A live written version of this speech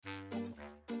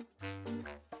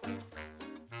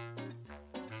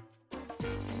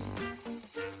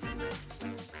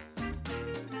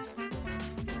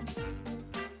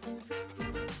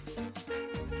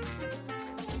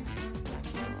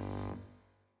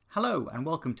Hello and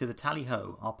welcome to the Tally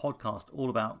Ho, our podcast all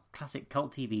about classic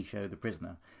cult TV show The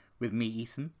Prisoner, with me,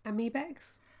 Ethan. And me,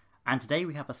 Bex. And today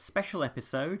we have a special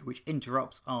episode which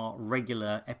interrupts our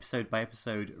regular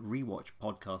episode-by-episode rewatch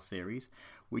podcast series,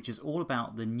 which is all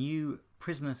about the new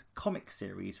Prisoner comic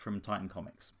series from Titan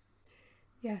Comics.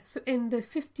 Yeah, so in the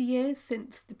 50 years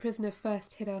since The Prisoner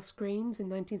first hit our screens in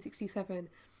 1967,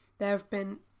 there have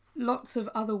been lots of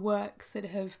other works that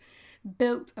have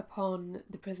built upon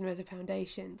The Prisoner as a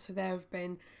foundation. So there have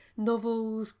been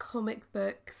novels, comic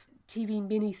books, TV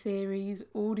miniseries,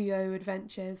 audio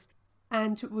adventures,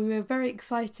 and we were very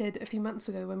excited a few months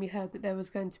ago when we heard that there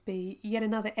was going to be yet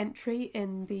another entry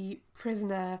in the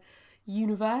Prisoner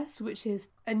universe, which is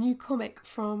a new comic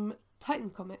from Titan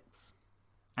Comics.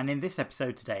 And in this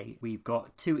episode today, we've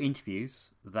got two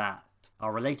interviews that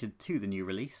are related to the new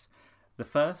release. The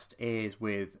first is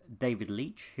with David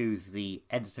Leitch, who's the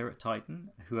editor at Titan,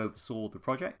 who oversaw the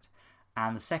project.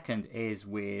 And the second is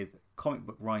with comic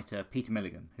book writer Peter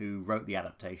Milligan, who wrote the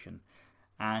adaptation.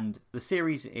 And the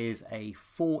series is a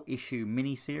 4-issue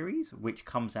mini-series, which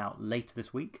comes out later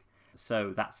this week.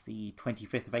 So that's the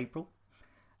 25th of April.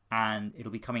 And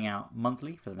it'll be coming out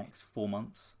monthly for the next 4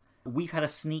 months. We've had a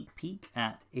sneak peek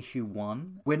at issue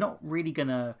 1. We're not really going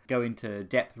to go into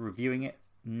depth reviewing it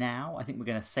now. I think we're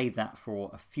going to save that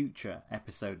for a future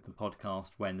episode of the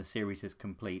podcast when the series is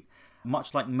complete.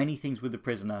 Much like many things with The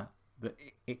Prisoner, that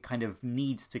it kind of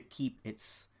needs to keep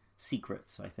its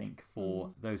secrets, I think,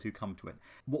 for those who come to it.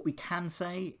 What we can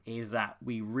say is that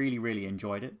we really, really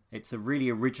enjoyed it. It's a really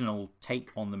original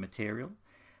take on the material.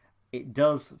 It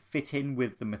does fit in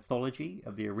with the mythology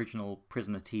of the original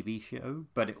Prisoner TV show,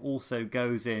 but it also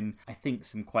goes in, I think,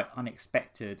 some quite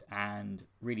unexpected and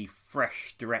really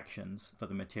fresh directions for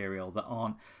the material that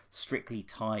aren't strictly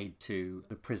tied to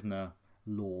the Prisoner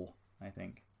lore, I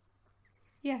think.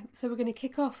 Yeah, so we're going to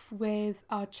kick off with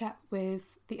our chat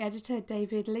with the editor,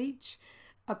 David Leitch,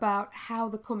 about how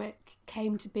the comic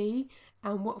came to be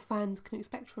and what fans can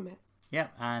expect from it. Yeah,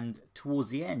 and towards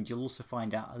the end, you'll also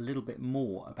find out a little bit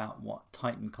more about what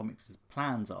Titan Comics'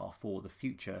 plans are for the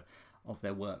future of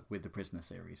their work with the Prisoner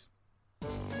series.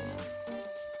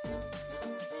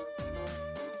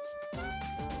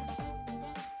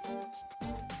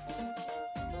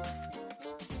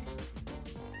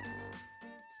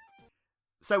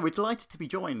 So we're delighted to be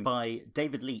joined by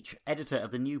David Leitch, editor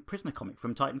of the new Prisoner comic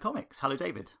from Titan Comics. Hello,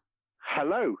 David.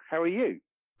 Hello, how are you?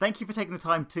 Thank you for taking the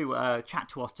time to chat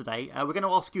to us today. We're going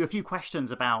to ask you a few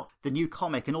questions about the new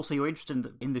comic and also your interest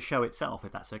in the show itself,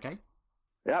 if that's okay.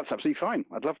 Yeah, that's absolutely fine.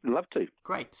 I'd love to.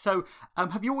 Great. So,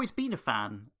 have you always been a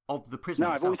fan of The Prisoner?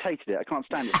 No, I've always hated it. I can't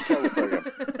stand it. It's a terrible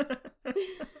program.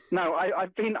 No,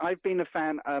 I've been a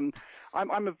fan. I'm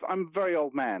a very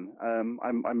old man.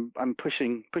 I'm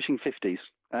pushing 50s.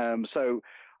 So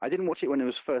I didn't watch it when it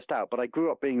was first out, but I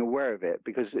grew up being aware of it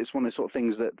because it's one of the sort of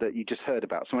things that you just heard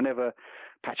about. So whenever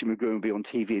Patrick McGowan would be on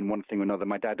TV in one thing or another,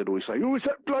 my dad would always say, "Oh, it's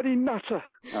that bloody nutter,"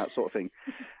 that sort of thing.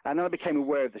 And then I became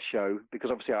aware of the show because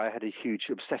obviously I had a huge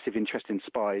obsessive interest in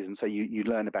spies, and so you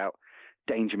learn about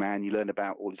Danger Man, you learn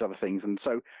about all these other things. And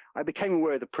so I became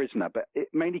aware of The Prisoner, but it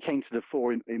mainly came to the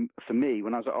fore for me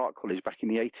when I was at art college back in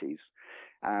the 80s,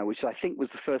 which I think was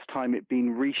the first time it'd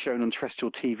been re-shown on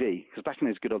terrestrial TV, because back in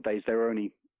those good old days there were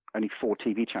only 4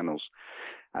 TV channels.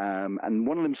 And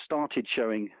one of them started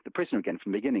showing The Prisoner again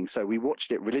from the beginning. So we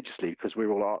watched it religiously because we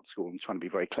were all art school and trying to be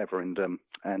very clever and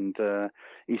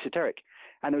esoteric.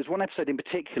 And there was one episode in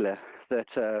particular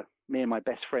that me and my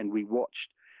best friend, we watched.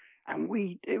 And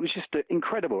it was just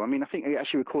incredible. I mean, I think we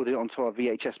actually recorded it onto our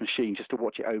VHS machine just to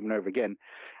watch it over and over again.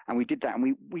 And we did that.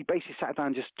 And we basically sat down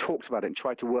and just talked about it and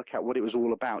tried to work out what it was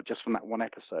all about just from that one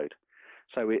episode.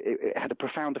 So it had a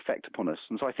profound effect upon us.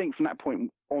 And so I think from that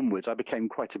point onwards, I became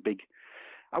quite a big...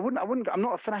 I'm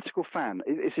not a fanatical fan.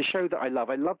 It's a show that I love.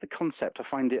 I love the concept. I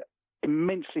find it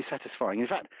immensely satisfying. In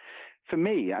fact, for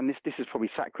me, and this is probably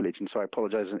sacrilege, and so I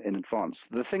apologize in advance,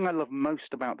 the thing I love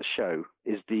most about the show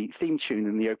is the theme tune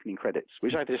and the opening credits,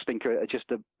 which I just think are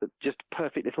just a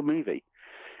perfect little movie.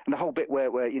 And the whole bit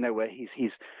where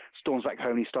he's storms back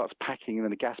home, he starts packing, and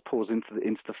then the gas pours into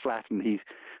the flat, and he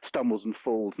stumbles and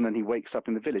falls, and then he wakes up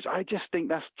in the village. I just think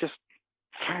that's just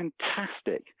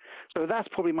fantastic. So that's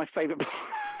probably my favourite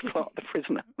plot of The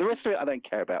Prisoner. The rest of it I don't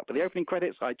care about, but the opening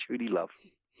credits I truly love.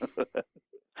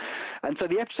 And so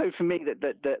the episode for me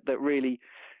that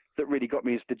really got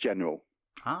me is The General.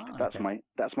 That's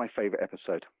my favourite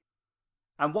episode.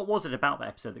 And what was it about that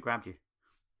episode that grabbed you?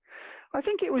 I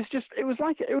think it was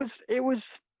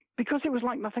because it was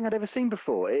like nothing I'd ever seen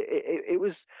before. It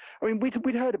was, I mean,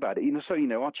 we'd heard about it, so,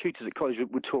 our tutors at college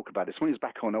would talk about it. So when it was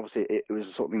back on, obviously it was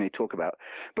the sort of thing they talk about.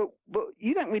 But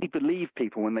you don't really believe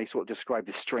people when they sort of describe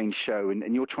this strange show,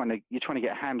 and you're trying to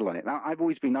get a handle on it. Now, I've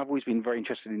always been very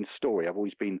interested in story.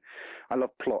 I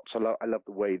love plots. I love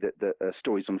the way that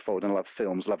stories unfold, and I love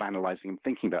films, love analysing and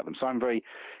thinking about them. So I'm very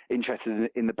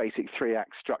interested in the basic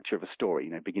 3-act structure of a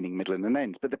story, beginning, middle, and an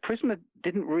end. But The Prisoner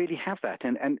didn't really have that,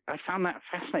 and I found that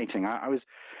fascinating.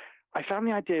 I found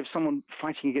the idea of someone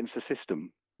fighting against the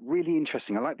system really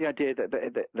interesting. I like the idea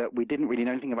that we didn't really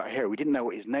know anything about Hero. We didn't know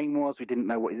what his name was. We don't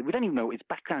even know what his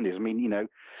background is. I mean,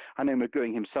 I know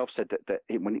McGowan himself said that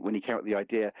when he came up with the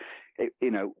idea,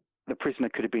 the prisoner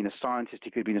could have been a scientist,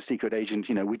 he could have been a secret agent.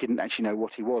 We didn't actually know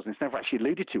what he was, and it's never actually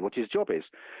alluded to what his job is.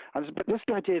 But just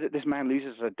the idea that this man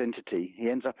loses his identity, he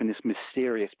ends up in this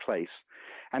mysterious place,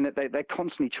 and that they're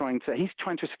constantly he's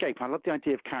trying to escape. I love the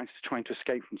idea of characters trying to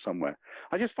escape from somewhere.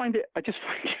 I just find it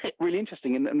really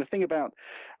interesting. And the thing about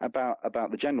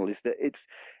the General is that it's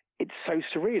so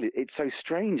surreal. It's so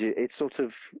strange.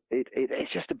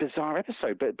 It's just a bizarre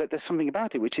episode. But there's something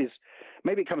about it which is,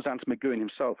 maybe it comes down to McGowan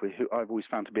himself, who I've always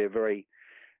found to be a very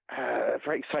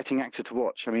exciting actor to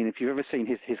watch. I mean, if you've ever seen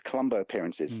his Columbo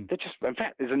appearances, they're just. In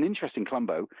fact, there's an interesting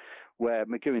Columbo where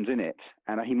McGowan's in it,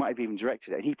 and he might have even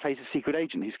directed it. And he plays a secret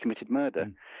agent who's committed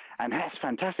murder, and that's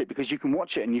fantastic because you can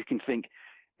watch it and you can think,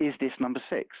 is this number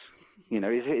 6?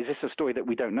 Is this a story that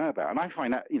we don't know about? And I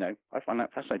find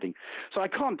that fascinating. So I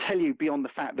can't tell you beyond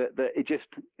the fact that it just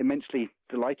immensely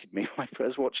delighted me when I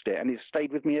first watched it, and it's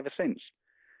stayed with me ever since.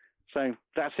 So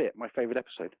that's it, my favourite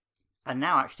episode. And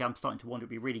now, actually, I'm starting to wonder, it'd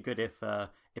be really good if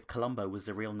Columbo was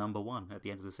the real number 1 at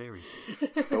the end of the series.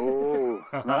 Oh,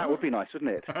 that would be nice, wouldn't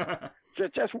it?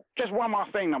 Just one more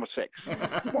thing, number 6.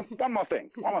 One more thing.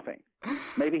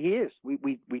 Maybe he is.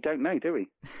 We don't know, do we?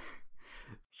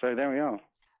 So there we are.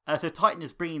 So Titan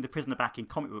is bringing The Prisoner back in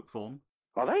comic book form.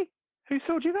 Are they? Who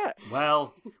told you that?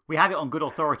 Well, we have it on good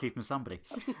authority from somebody.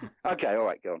 Okay, all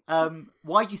right, go on.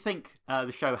 Why do you think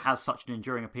the show has such an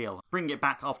enduring appeal? Bringing it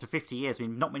back after 50 years, I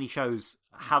mean, not many shows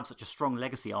have such a strong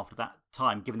legacy after that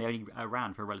time, given they only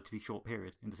ran for a relatively short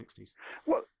period in the 60s.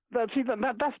 Well, that's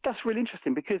really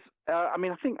interesting because I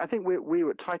think we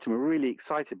were at Titan were really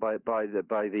excited by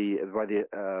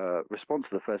the response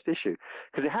to the first issue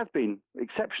because it has been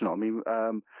exceptional. I mean,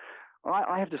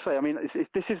 I have to say, I mean,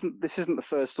 this isn't the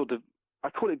first sort of. I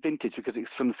call it vintage because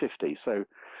it's from the 50s. So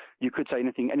you could say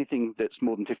anything that's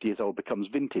more than 50 years old becomes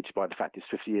vintage by the fact it's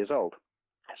 50 years old.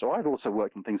 So I've also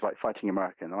worked on things like Fighting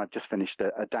America, and I've just finished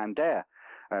a Dan Dare.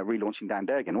 Relaunching Dan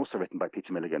Dare again, also written by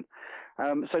Peter Milligan.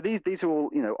 So these are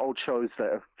all old shows that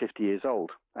are 50 years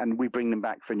old, and we bring them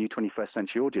back for a new 21st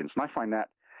century audience. And I find that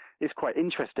is quite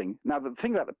interesting. Now the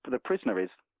thing about the Prisoner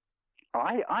is,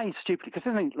 I stupidly, because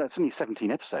there's only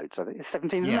 17 episodes. I think it's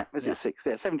 17, isn't it? Is it 6?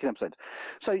 Yeah, 17 episodes.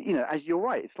 So as you're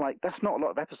right, it's like that's not a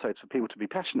lot of episodes for people to be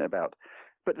passionate about.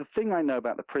 But the thing I know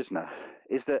about The Prisoner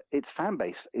is that its fan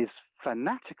base is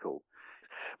fanatical.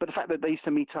 But the fact that they used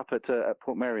to meet up at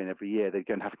Portmeirion every year, they'd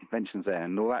go and have conventions there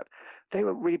and all that, they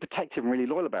were really protective and really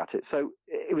loyal about it. So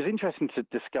it was interesting to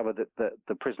discover that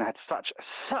The Prisoner had such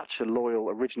a loyal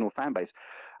original fan base.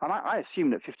 And I assume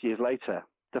that 50 years later,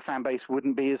 the fan base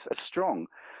wouldn't be as strong.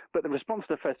 But the response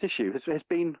to the first issue has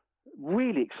been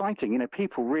really exciting.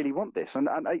 People really want this. And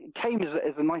it came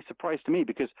as a nice surprise to me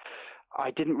because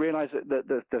I didn't realize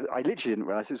that I literally didn't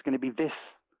realize it was going to be this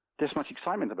much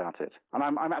excitement about it. And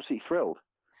I'm absolutely thrilled.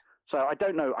 So I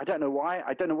don't know why.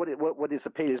 I don't know what its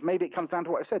appeal is. Maybe it comes down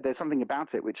to what I said. There's something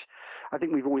about it which I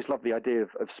think we've always loved the idea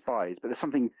of spies, but there's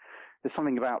something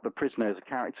about the Prisoner as a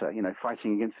character,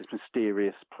 fighting against this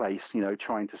mysterious place,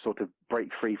 trying to sort of break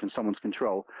free from someone's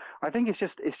control. I think it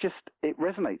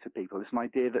resonates with people. It's an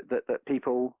idea that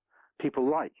people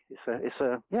like.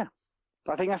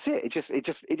 I think that's it.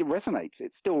 It resonates.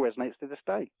 It still resonates to this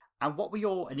day. And what were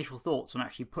your initial thoughts on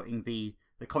actually putting the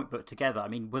comic book together? I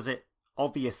mean, was it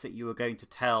obvious that you were going to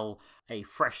tell a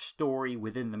fresh story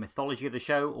within the mythology of the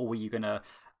show, or were you going to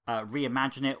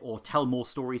reimagine it or tell more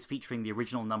stories featuring the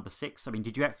original number 6? I mean,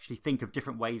 did you actually think of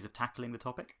different ways of tackling the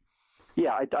topic?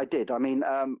 Yeah, I did. I mean,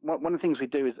 one of the things we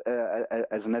do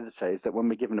as an editor is that when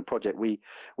we're given a project, we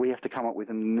have to come up with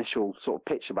an initial sort of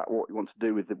pitch about what we want to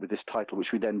do with this title,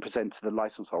 which we then present to the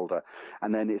license holder,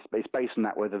 and then it's based on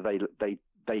that whether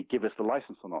they give us the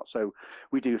license or not. So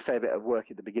we do a fair bit of work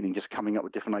at the beginning, just coming up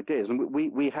with different ideas, and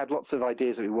we had lots of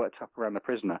ideas that we worked up around the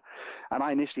Prisoner. And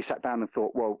I initially sat down and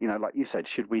thought, well, like you said,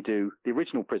 should we do the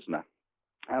original Prisoner?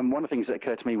 And one of the things that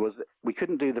occurred to me was that we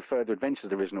couldn't do the further adventures of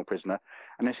the original Prisoner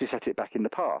unless we set it back in the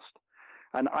past.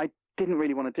 And I didn't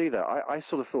really want to do that. I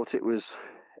sort of thought it was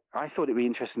I thought it'd be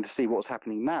interesting to see what's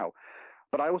happening now.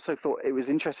 But I also thought it was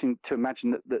interesting to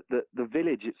imagine that the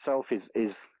village itself is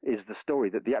the story,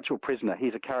 that the actual prisoner,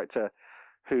 he's a character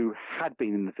who had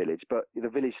been in the village, but the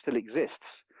village still exists.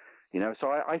 So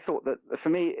I thought that for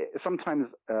me, sometimes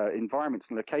environments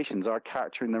and locations are a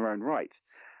character in their own right.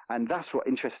 And that's what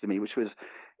interested me, which was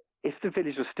if the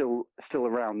village was still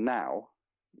around now,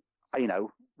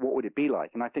 what would it be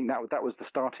like? And I think that was the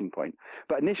starting point.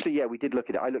 But initially, yeah, we did look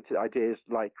at it. I looked at ideas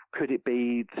like, could it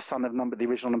be the son of the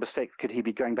original number 6? Could he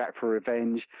be going back for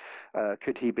revenge?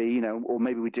 Could he be, or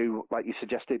maybe we do, like you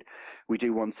suggested, we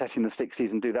do one set in the 60s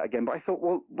and do that again. But I thought,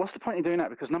 well, what's the point in doing that?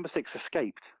 Because number 6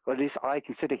 escaped, or at least I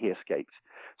consider he escaped.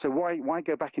 So why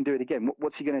go back and do it again?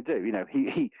 What's he going to do?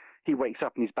 He wakes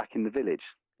up and he's back in the village.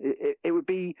 It would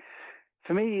be,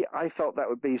 for me, I felt that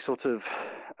would be sort of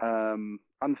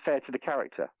unfair to the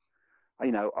character.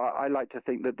 I like to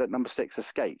think that number 6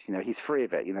 escaped. He's free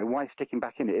of it. Why stick him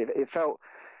back in it? It felt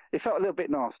a little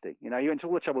bit nasty. You went to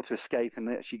all the trouble to escape and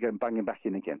actually go banging back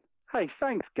in again. Hey,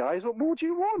 thanks, guys. What more do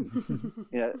you want?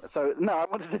 So no, I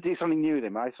wanted to do something new with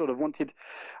him. I sort of wanted.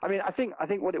 I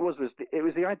think what it was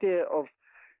the idea of.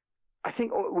 I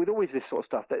think with always this sort of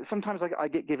stuff, that sometimes I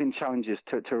get given challenges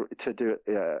to do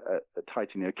at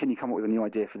Titan. Can you come up with a new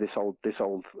idea for this old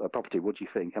property? What do you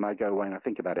think? And I go away and I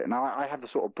think about it. And I have the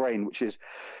sort of brain which is,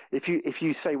 if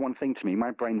you say one thing to me, my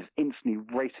brain is instantly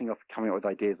racing off, coming up with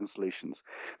ideas and solutions,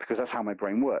 because that's how my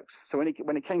brain works. So when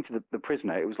it came to the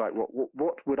prisoner, it was like,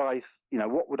 what would I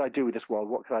do with this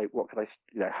world? How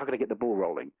could I get the ball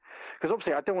rolling? Because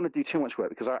obviously I don't want to do too much work,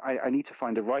 because I need to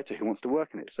find a writer who wants to work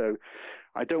in it. So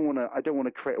I don't want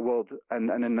to create a world and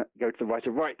then go to the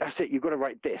writer. Right, that's it. You've got to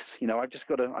write this. I've just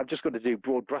got to do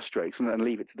broad brushstrokes and then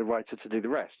leave it to the writer to do the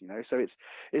rest. So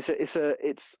it's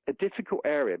a difficult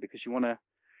area, because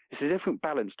it's a different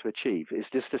balance to achieve. It's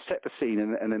just to set the scene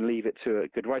and then leave it to a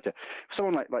good writer.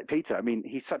 Someone like Peter,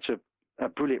 he's such a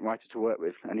brilliant writer to work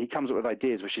with, and he comes up with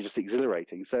ideas which are just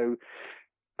exhilarating. So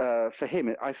for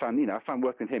him, I found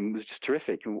working with him was just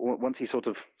terrific. And once he sort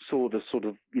of saw the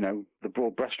the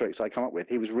broad brushstrokes I come up with,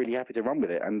 he was really happy to run with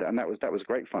it, and that was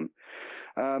great fun.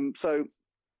 So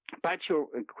back to your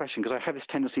question, because I have this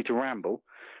tendency to ramble.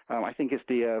 I think it's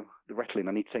the Ritalin.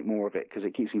 I need to take more of it because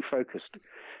it keeps me focused.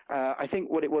 I think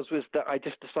what it was that I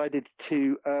just decided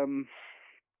to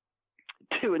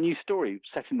do a new story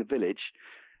set in the village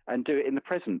and do it in the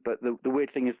present. But the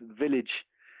weird thing is the village,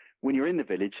 when you're in the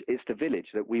village, it's the village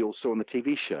that we all saw on the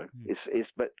TV show.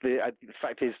 But the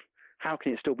fact is, how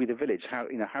can it still be the village? How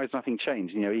has nothing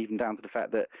changed? Even down to the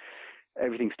fact that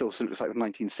everything still looks like the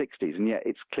 1960s, and yet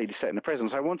it's clearly set in the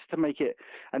present. So I wanted to make it,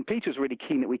 and Peter was really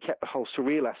keen that we kept the whole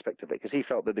surreal aspect of it, because he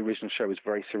felt that the original show was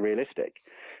very surrealistic.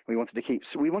 We wanted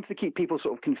to keep people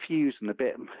sort of confused and a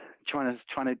bit trying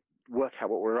to work out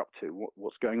what we're up to,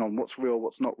 what's going on, what's real,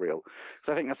 what's not real.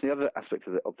 So I think that's the other aspect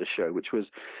of the show, which was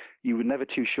you were never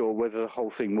too sure whether the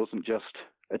whole thing wasn't just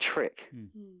a trick.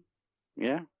 Mm-hmm.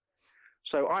 Yeah.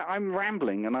 So I'm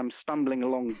rambling and I'm stumbling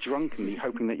along drunkenly,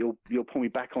 hoping that you'll pull me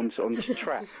back onto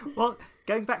track. Well,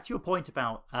 going back to your point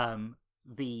about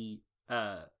the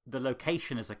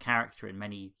location as a character in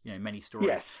many stories.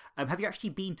 Yes. Have you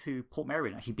actually been to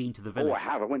Portmeirion? Actually been to the village? Oh, I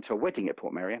have. I went to a wedding at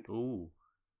Portmeirion. Ooh.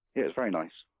 Yeah, it was very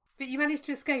nice. But you managed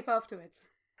to escape afterwards.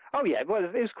 Oh yeah, well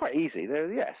it was quite easy.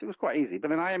 Yes, it was quite easy. But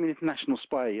then I am an international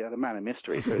spy, the man of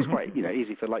mystery, so it's quite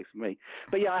easy for the likes of me.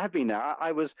 But yeah, I have been there.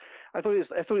 I thought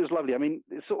it was lovely.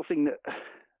 It's sort of thing that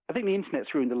I think the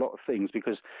internet's ruined a lot of things,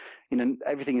 because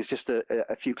everything is just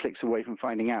a few clicks away from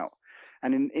finding out.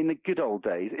 And in the good old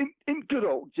days,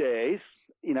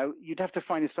 you'd have to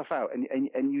find this stuff out,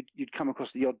 and you'd come across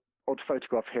the odd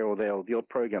photograph here or there, or the odd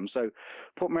program. So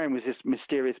Portmeirion was this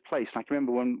mysterious place. And I can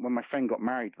remember when my friend got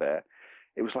married there.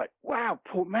 It was like, wow,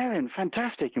 Portmeirion,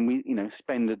 fantastic. And we,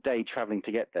 spend a day traveling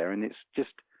to get there. And it's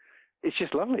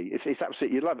just lovely. It's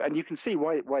absolutely lovely. And you can see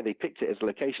why they picked it as a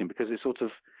location, because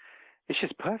it's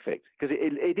just perfect. Because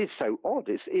it is so odd.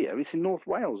 It's in North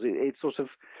Wales. It's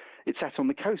sat on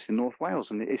the coast in North Wales.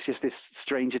 And it's just this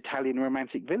strange Italian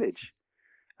romantic village.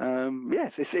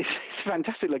 Yes, it's a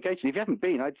fantastic location. If you haven't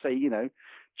been, I'd say,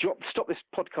 stop this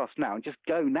podcast now and just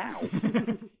go now.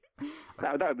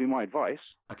 That would be my advice.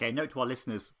 Okay, note to our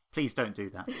listeners, please don't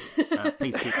do that.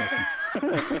 Please keep listening.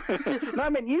 No, I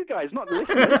mean you guys, not the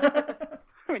listeners.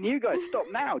 I mean you guys, stop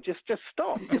now. Just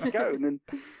stop. Just go. And then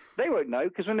they won't know,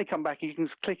 because when they come back, you can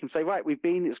just click and say, right, we've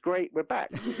been, it's great, we're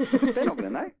back. They're not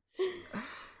going to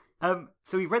know.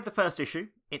 So we read the first issue.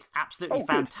 It's absolutely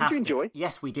fantastic. Did you enjoy?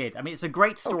 Yes, we did. It's a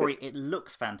great story. It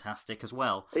looks fantastic as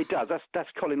well. It does. That's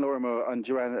Colin Lorimer and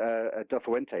Joanne Del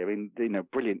Fuente.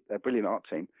 Brilliant art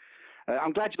team.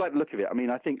 I'm glad you like the look of it. I mean,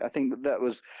 I think that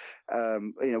was,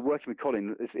 working with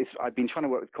Colin. I've been trying to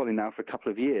work with Colin now for a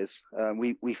couple of years.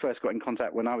 We first got in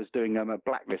contact when I was doing a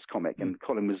Blacklist comic, and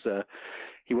Colin was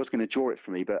he was going to draw it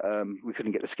for me, but we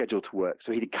couldn't get the schedule to work,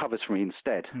 so he did covers for me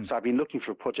instead. So I've been looking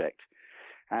for a project,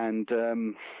 and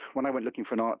when I went looking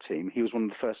for an art team, he was one of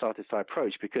the first artists I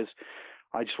approached because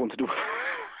I just wanted to.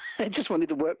 I just wanted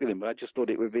to work with him. I just thought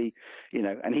it would be,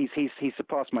 and he's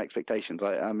surpassed my expectations.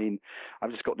 I mean,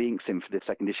 I've just got the inks in for the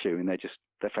second issue, and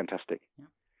they're fantastic. Yeah.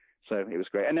 So it was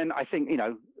great. And then I think,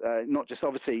 not just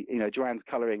obviously, Joanne's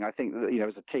colouring. I think that,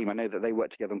 as a team, I know that they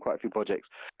work together on quite a few projects,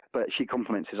 but she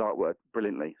complements his artwork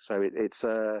brilliantly. So it's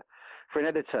for an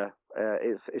editor,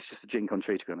 it's just a dream come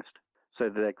true, to be honest. So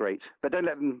they're great, but don't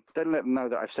let them know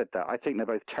that I've said that. I think they're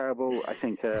both terrible. I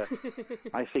think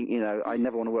I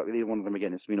never want to work with either one of them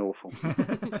again. It's been awful.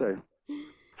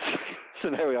 So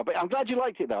there we are. But I'm glad you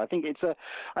liked it, though. I think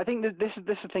I think that this is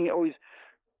the thing. It always,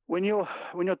 when you're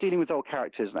dealing with old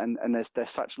characters and they're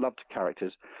such loved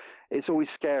characters, it's always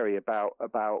scary about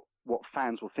what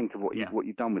fans will think of what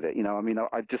you've done with it. I mean,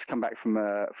 I've just come back from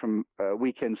a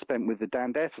weekend spent with the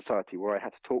Dan Dare Society, where I had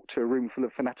to talk to a room full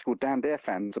of fanatical Dan Dare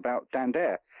fans about Dan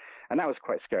Dare, and that was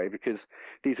quite scary because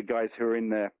these are guys who are in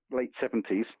their late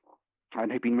 70s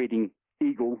and who've been reading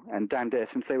Eagle and Dan Dare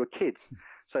since they were kids.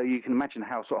 So you can imagine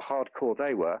how sort of hardcore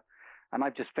they were. And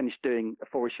I've just finished doing a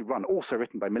 4-issue run, also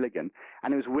written by Milligan,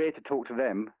 and it was weird to talk to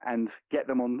them and get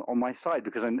them on my side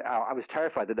because I was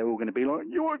terrified that they were all going to be like,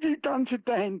 "What have you done to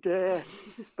Dan Dare?"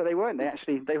 But they weren't.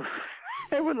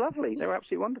 They were lovely. They were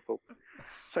absolutely wonderful.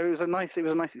 So it was a nice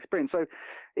experience. So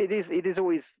it is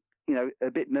always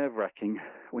a bit nerve-wracking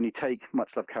when you take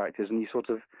much loved characters and you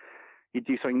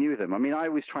do something new with them. I mean, I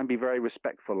always try and be very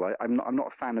respectful. I'm not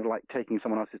a fan of like taking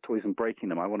someone else's toys and breaking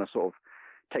them. I want to sort of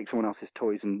take someone else's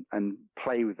toys and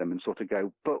play with them and sort of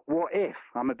go, but what if?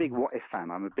 I'm a big what if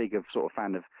fan. I'm a big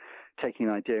fan of taking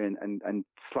an idea and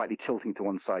slightly tilting to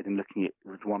one side and looking at it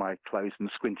with one eye closed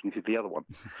and squinting to the other one.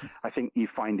 I think you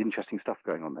find interesting stuff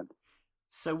going on then.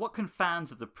 So what can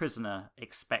fans of The Prisoner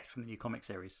expect from the new comic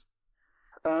series?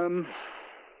 What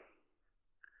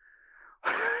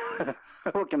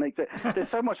can they say? There's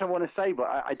so much I want to say, but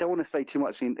I don't want to say too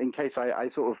much in case I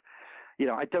sort of,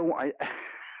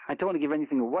 I don't want to give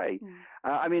anything away.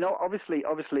 I mean, obviously,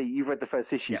 you've read the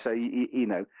first issue, so you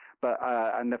know. But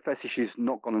and the first issue's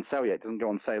not gone on sale yet. It doesn't go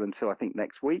on sale until I think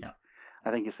next week. Yeah.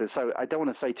 I think it's so. I don't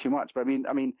want to say too much, but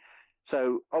I mean,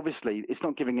 so obviously, it's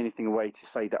not giving anything away to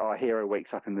say that our hero wakes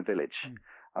up in the village.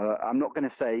 I'm not going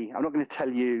to tell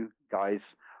you guys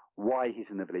why he's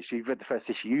in the village. You've read the first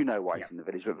issue, you know why he's in the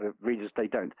village, but the readers, they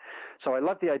don't. So I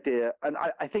love the idea, and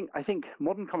I think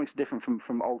modern comics are different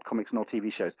from old comics and old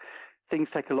TV shows. Things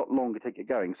take a lot longer to get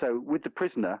going. So with The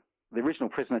Prisoner, the original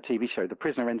Prisoner TV show, the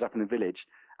prisoner ends up in the village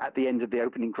at the end of the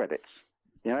opening credits.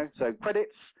 So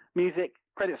credits, music,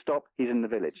 credits stop, he's in the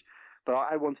village. But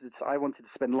I wanted to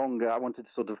spend longer. I wanted to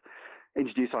sort of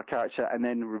introduce our character and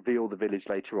then reveal the village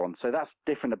later on. So that's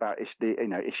different about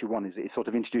issue one, is it's sort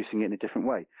of introducing it in a different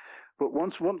way. But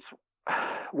once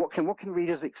what can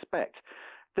readers expect?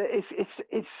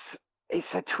 It's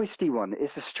a twisty one.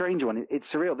 It's a strange one. It's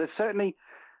surreal. There's certainly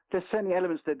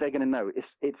elements that they're going to know.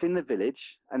 It's in the village,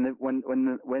 and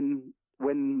when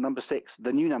number 6,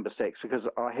 the new number 6, because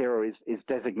our hero is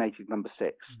designated number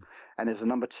 6, and there's a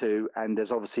number 2, and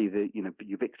there's obviously the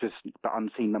ubiquitous but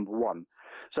unseen number 1.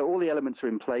 So all the elements are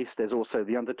in place. There's also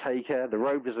the Undertaker, the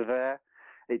Rovers are there.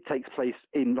 It takes place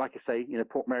in, like I say,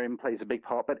 Portmeirion plays a big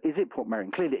part. But is it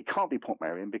Portmeirion? Clearly, it can't be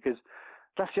Portmeirion, because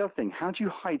that's the other thing. How do you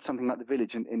hide something like the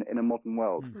village in a modern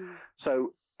world?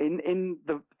 So in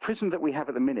the prison that we have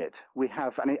at the minute, we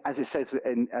have, and as it says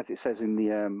in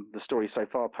the story so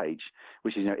far page,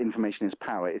 which is information is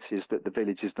power. It is that the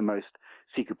village is the most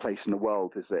secret place in the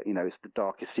world. Is that it's the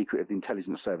darkest secret of the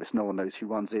intelligence service. No one knows who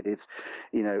runs it. It's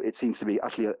it seems to be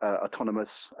utterly autonomous.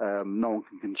 No one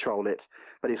can control it.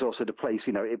 But it's also the place.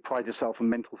 It prides itself on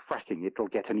mental fracking. It'll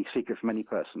get any secret from any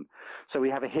person. So we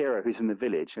have a hero who's in the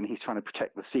village and he's trying to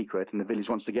protect the secret, and the village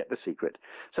wants to get the secret.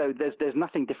 So there's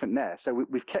nothing different there. So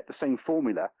we've kept the same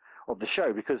formula of the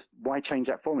show, because why change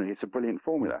that formula? It's a brilliant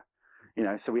formula.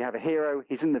 So we have a hero,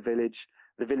 he's in the village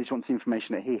wants the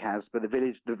information that he has, but the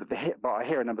village, but our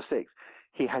hero number 6,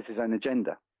 he has his own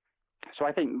agenda. So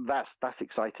I think that's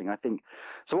exciting. I think,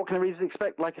 so what can the readers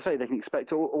expect? Like I say, they can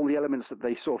expect all the elements that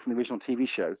they saw from the original TV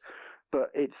show,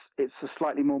 but it's a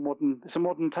slightly more modern. It's a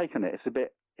modern take on it. It's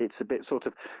a bit sort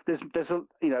of there's a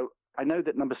I know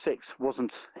that number 6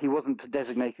 wasn't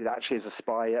designated actually as a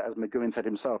spy, as McGowan said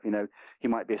himself. He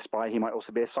might be a spy, he might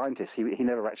also be a scientist. He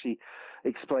never actually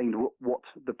explained what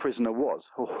the prisoner was,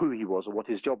 or who he was, or what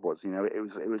his job was.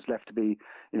 It was left to be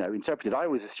interpreted. I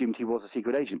always assumed he was a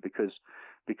secret agent because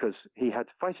he had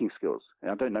fighting skills.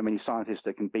 I don't know many scientists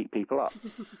that can beat people up.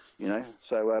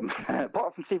 So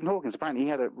apart from Stephen Hawking, apparently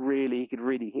he could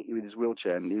really hit you with his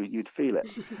wheelchair and you'd feel it.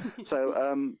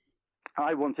 So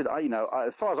as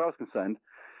far as I was concerned,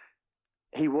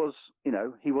 he was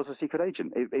a secret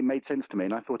agent. It made sense to me,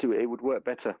 and I thought it would work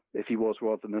better if he was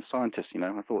rather than a scientist.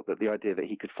 I thought that the idea that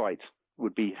he could fight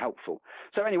would be helpful.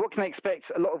 So anyway, what can I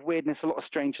expect? A lot of weirdness, a lot of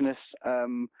strangeness.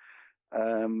 I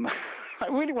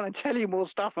really want to tell you more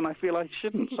stuff, and I feel I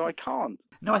shouldn't, so I can't.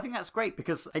 No, I think that's great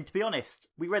because, to be honest,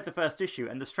 we read the first issue,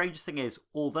 and the strangest thing is,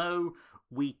 although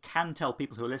we can tell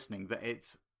people who are listening that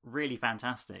it's really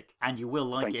fantastic, and you will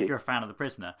like it if you're a fan of The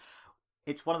Prisoner,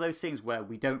 it's one of those things where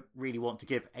we don't really want to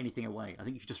give anything away. I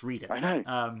think you should just read it. I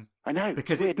know.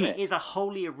 Because it is a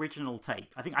wholly original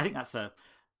take. I think that's a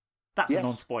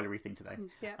non-spoilery thing today.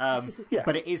 Yeah.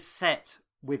 But it is set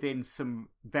within some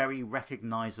very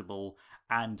recognisable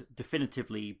and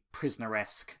definitively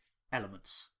prisoner-esque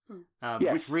elements,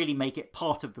 which really make it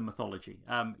part of the mythology.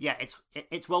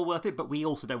 It's well worth it, but we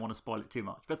also don't want to spoil it too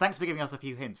much. But thanks for giving us a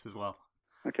few hints as well.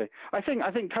 Okay. I think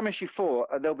come issue 4,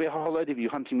 there'll be a whole load of you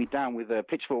hunting me down with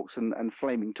pitchforks and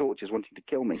flaming torches wanting to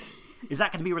kill me. Is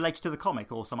that going to be related to the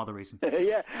comic or some other reason?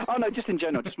 Yeah. Oh, no, just in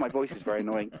general. Just my voice is very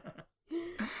annoying.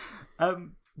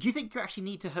 Do you think you actually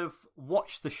need to have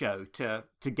watched the show to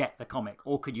get the comic,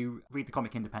 or could you read the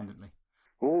comic independently?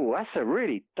 Oh, that's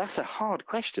a hard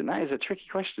question. That is a tricky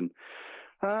question.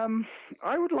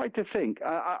 I would like to think.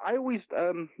 I always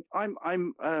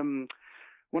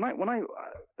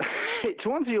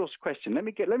to answer your question, let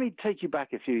me take you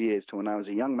back a few years to when I was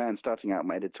a young man starting out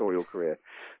my editorial career.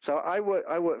 So I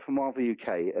worked for Marvel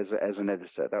UK as an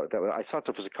editor. I started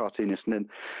off as a cartoonist, and then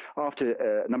after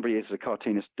a number of years as a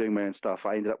cartoonist doing my own stuff,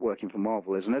 I ended up working for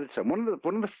Marvel as an editor.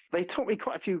 And they taught me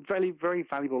quite a few very, very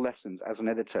valuable lessons as an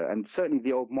editor, and certainly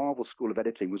the old Marvel school of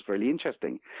editing was really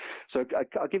interesting. So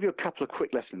I'll give you a couple of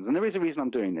quick lessons, and there is a reason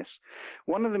I'm doing this.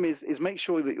 One of them is make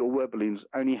sure that your word balloons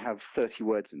only have 30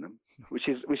 words in them, which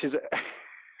seems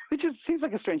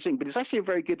like a strange thing, but it's actually a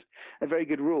very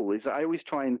good rule. Is that I always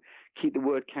try and keep the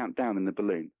word count down in the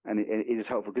balloon, and it is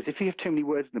helpful because if you have too many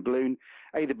words in the balloon,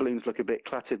 the balloons look a bit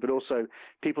cluttered, but also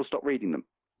people stop reading them.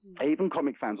 Even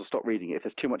comic fans will stop reading it. If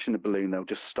there's too much in the balloon, they'll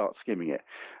just start skimming it.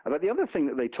 But the other thing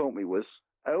that they taught me was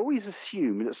I always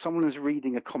assume that someone who's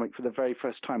reading a comic for the very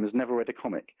first time has never read a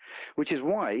comic, which is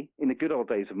why in the good old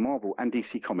days of Marvel and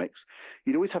DC Comics,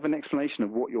 you'd always have an explanation of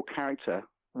what your character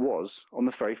was on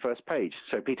the very first page.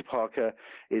 So Peter Parker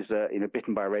is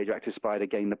bitten by a radioactive spider,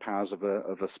 gained the powers of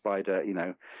a spider,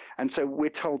 and so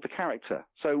we're told the character.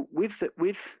 So with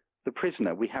the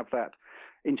Prisoner, we have that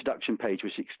introduction page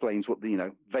which explains what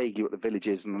vaguely what the village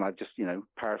is, and I've just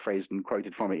paraphrased and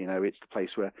quoted from it. It's the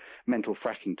place where mental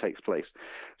fracking takes place.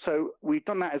 So we've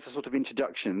done that as a sort of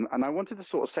introduction, and I wanted to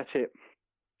sort of set it.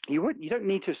 You don't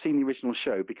need to have seen the original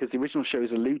show because the original show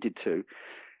is alluded to.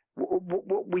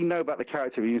 What we know about the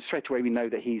character, straight away we know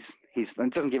that he's and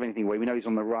it doesn't give anything away. We know he's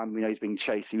on the run. We know he's being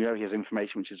chased. We know he has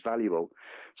information which is valuable.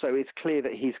 So it's clear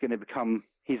that he's going to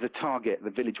he's a target. The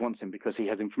village wants him because he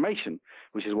has information,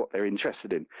 which is what they're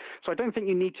interested in. So I don't think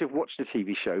you need to have watched the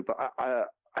TV show, but I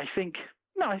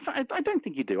don't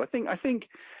think you do. I think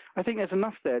there's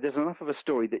enough there. There's enough of a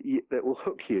story that will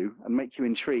hook you and make you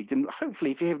intrigued. And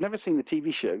hopefully, if you have never seen the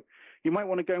TV show, you might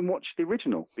want to go and watch the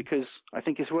original because I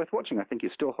think it's worth watching. I think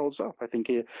it still holds up. I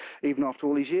think even after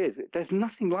all these years, there's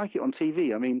nothing like it on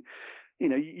TV. I mean,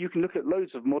 you can look at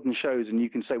loads of modern shows and you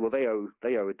can say, well, they owe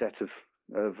a debt a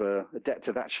debt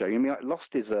to that show. I mean,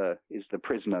 Lost is The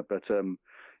Prisoner, but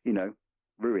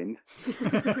ruined.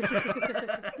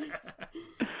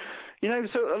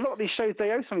 So a lot of these shows,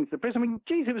 they owe something to The Prisoner. I mean,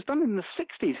 geez, it was done in the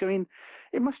 60s. I mean,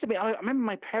 it must have been. I remember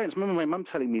my mum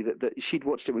telling me that she'd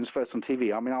watched it when it was first on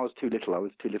TV. I mean, I was too little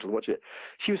to watch it.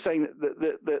 She was saying that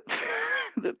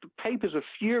the papers were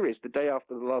furious the day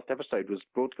after the last episode was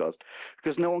broadcast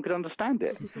because no one could understand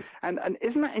it. and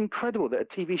isn't that incredible that a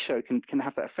TV show can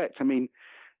have that effect? I mean,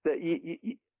 that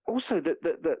you also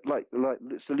that like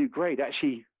Salute Grade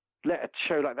actually let a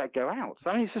show like that go out.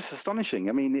 I mean, it's just astonishing.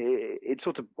 I mean, it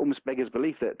sort of almost beggars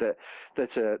belief that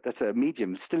a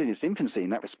medium still in its infancy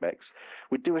in that respect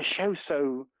would do a show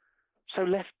so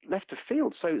left of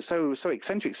field, so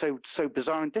eccentric, so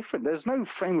bizarre and different. There's no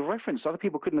frame of reference. Other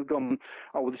people couldn't have gone,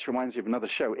 oh, well, this reminds me of another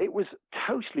show. It was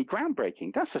totally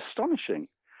groundbreaking. That's astonishing.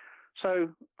 So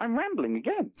I'm rambling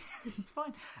again. It's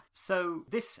fine. So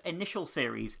this initial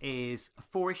series is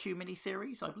a 4-issue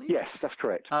miniseries, I believe? Yes, that's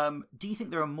correct. Do you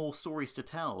think there are more stories to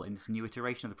tell in this new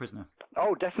iteration of The Prisoner?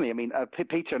 Oh, definitely. I mean,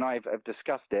 Peter and I have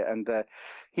discussed it, and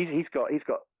he's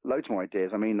got loads more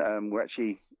ideas. I mean, we're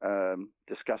actually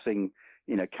discussing,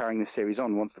 carrying this series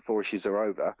on once the 4 issues are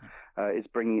over. It's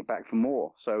bringing it back for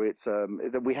more. So it's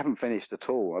we haven't finished at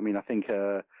all. I mean, I think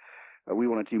we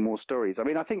want to do more stories. I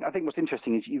mean, I think what's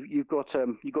interesting is you've got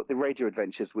the radio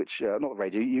adventures, which not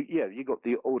radio. You got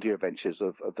the audio adventures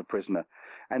of the prisoner,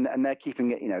 and they're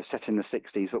keeping it set in the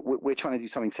 60s. But we're trying to do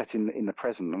something set in the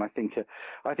present, and I think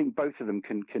both of them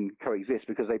can coexist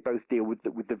because they both deal with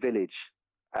the village.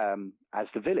 As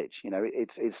the village,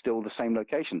 it's still the same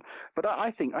location. But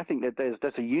I think that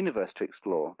there's a universe to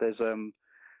explore. There's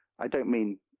I don't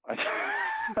mean.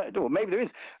 Well, maybe there is.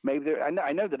 Maybe there.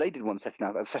 I know that they did one set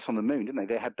on the moon, didn't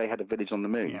they? They had a village on the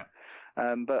moon.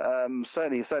 Yeah. But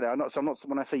certainly, I'm not.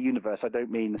 When I say universe, I don't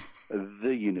mean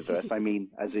the universe. I mean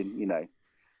as in you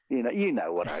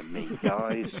know what I mean,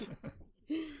 guys.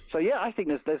 So yeah, I think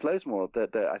there's loads more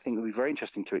that I think will be very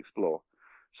interesting to explore.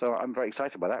 So I'm very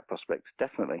excited by that prospect,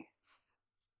 definitely.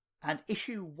 And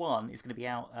issue 1 is going to be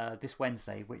out this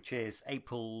Wednesday, which is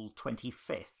April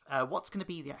 25th. What's going to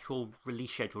be the actual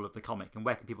release schedule of the comic, and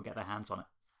where can people get their hands on it?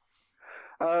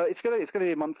 It's going to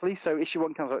be monthly. So issue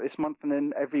 1 comes out this month, and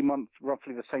then every month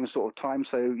roughly the same sort of time.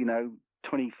 So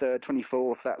 23rd,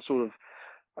 24th, that sort of.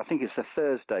 I think it's a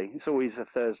Thursday. It's always a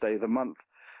Thursday of the month.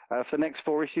 For the next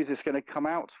 4 issues, it's going to come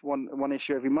out one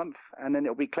issue every month, and then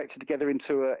it'll be collected together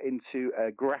into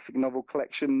a graphic novel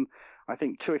collection. I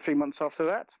think 2 or 3 months after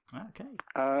that. Okay.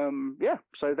 Yeah.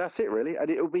 So that's it really, and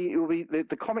it will be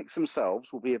the comics themselves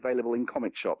will be available in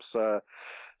comic shops.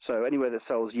 So anywhere that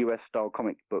sells US style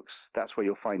comic books, that's where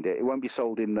you'll find it. It won't be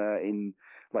sold in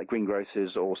like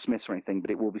Greengrocers or Smiths or anything, but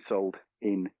it will be sold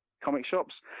in comic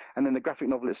shops, and then the graphic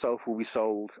novel itself will be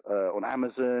sold on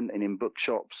Amazon and in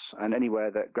bookshops and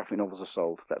anywhere that graphic novels are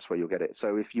sold. That's where you'll get it.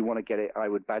 So if you want to get it, I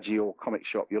would badger your comic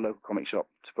shop, your local comic shop,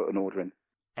 to put an order in.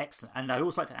 Excellent. And I'd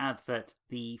also like to add that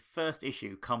the first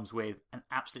issue comes with an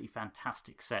absolutely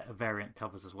fantastic set of variant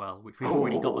covers as well, which we've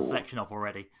already got a selection of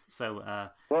already. So,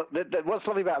 well, what's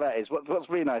lovely about that is what's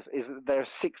really nice is that there are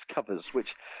 6 covers, which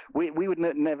we would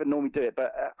never normally do it.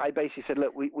 But I basically said,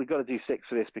 look, we've got to do 6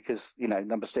 for this because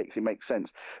number 6, it makes sense.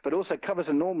 But also covers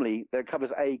are normally there are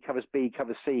covers A, covers B,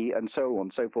 cover C, and so on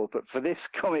and so forth. But for this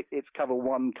comic, it's cover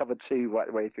 1, cover 2, right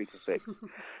the way through to 6.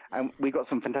 And we got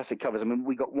some fantastic covers. I mean,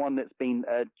 we got one that's been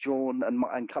drawn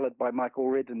and coloured by Mike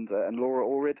Allred and Laura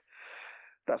Allred.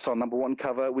 That's our number 1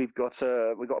 cover. We've got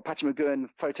a Patty McGowan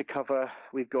photo cover.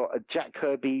 We've got a Jack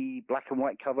Kirby black and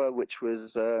white cover, which we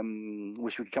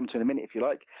could come to in a minute if you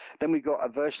like. Then we've got a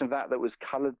version of that was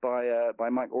coloured by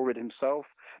Mike Allred himself.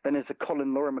 Then there's a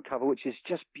Colin Lorimer cover, which is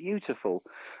just beautiful.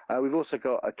 We've also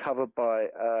got a cover by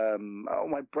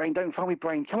my brain, don't find me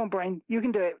brain. Come on, brain, you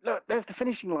can do it. Look, there's the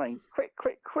finishing line. Quick.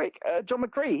 John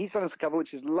McCree, he's done us a cover,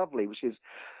 which is lovely, which is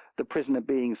the prisoner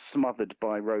being smothered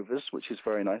by rovers, which is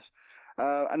very nice.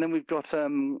 And then we've got a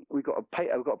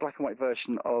black and white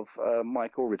version of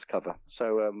Mike Allred's cover.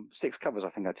 So 6 covers I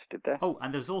think I just did there. Oh,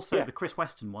 and there's also the Chris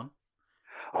Weston one.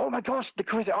 Oh my gosh, the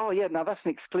Chris! Oh yeah, now that's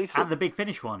an exclusive. And the Big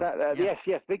Finish one.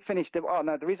 Yes, Big Finish. Oh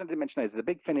no, the reason I didn't mention those is the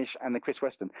Big Finish and the Chris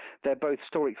Weston. They're both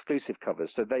store exclusive covers,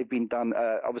 so they've been done.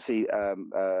 Obviously,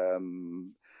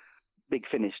 Big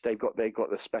Finish. They've got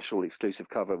the special exclusive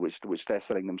cover which they're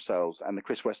selling themselves, and the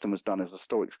Chris Weston was done as a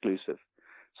store exclusive.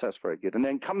 So that's very good. And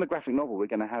then come the graphic novel, we're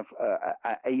going to have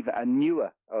a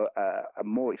newer, a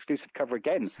more exclusive cover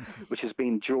again, which has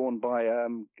been drawn by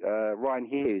Ryan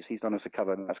Hughes. He's done us a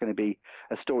cover, and that's going to be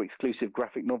a store exclusive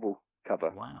graphic novel cover.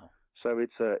 Wow! So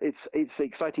it's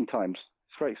exciting times.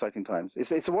 It's very exciting times.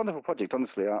 It's a wonderful project.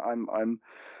 Honestly,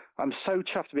 I'm so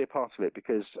chuffed to be a part of it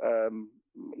because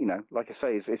like I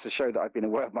say, it's a show that I've been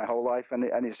aware of my whole life, and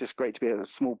it's just great to be a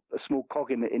small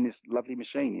cog in this lovely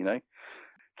machine.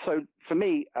 So for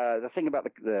me, the thing about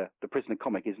the Prisoner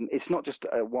comic is it's not just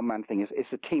a one-man thing.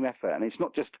 It's a team effort, and it's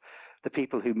not just the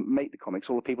people who make the comics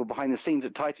or the people behind the scenes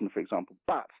at Titan, for example.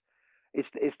 But it's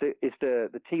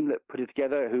the team that put it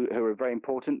together who are very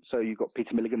important. So you've got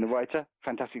Peter Milligan, the writer,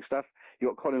 fantastic stuff.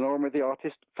 You've got Colin Lorimer, the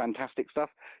artist, fantastic stuff.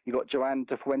 You've got Joanne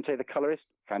De Fuente, the colorist,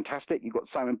 fantastic. You've got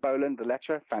Simon Boland, the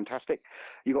letterer, fantastic.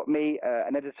 You've got me,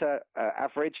 an editor,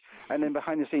 average. And then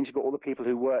behind the scenes, you've got all the people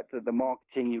who worked at the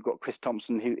marketing. You've got Chris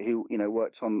Thompson, who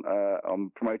worked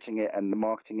on promoting it and the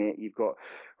marketing it. You've got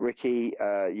Ricky.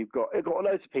 You've got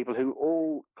loads of people who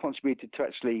all contributed to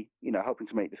actually, helping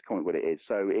to make this comic what it is.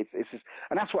 So it's just,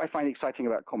 and that's what I find exciting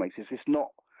about comics. Is it's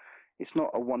not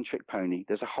a one-trick pony.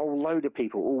 There's a whole load of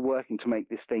people all working to make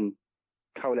this thing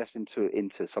coalesce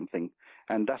into something,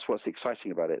 and that's what's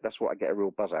exciting about it. That's what I get a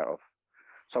real buzz out of.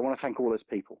 So I want to thank all those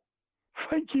people.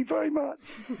 Thank you very much.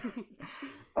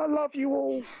 I love you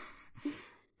all.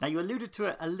 Now, you alluded to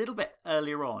it a little bit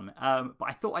earlier on, but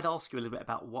I thought I'd ask you a little bit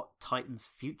about what Titan's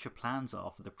future plans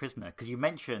are for The Prisoner, because you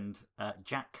mentioned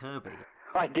Jack Kirby.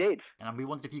 I did. And we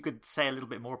wondered if you could say a little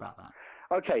bit more about that.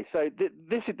 Okay, so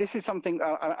this is something,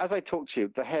 as I talk to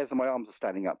you, the hairs on my arms are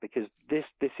standing up, because this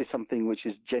is something which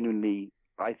is genuinely,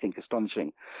 I think,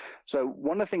 astonishing. So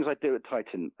one of the things I do at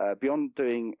Titan, beyond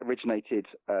doing originated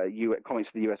comics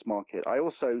for the US market, I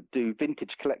also do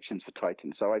vintage collections for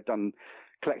Titan. So I've done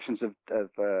collections of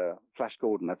Flash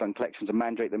Gordon, I've done collections of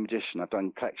Mandrake the Magician, I've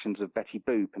done collections of Betty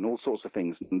Boop and all sorts of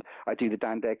things, and I do the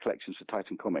Dan Dare collections for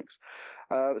Titan Comics.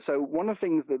 So one of the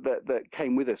things that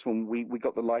came with us when we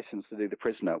got the license to do The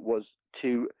Prisoner was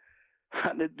to,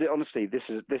 honestly, this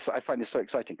I find this so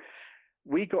exciting.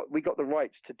 We got the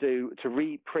rights to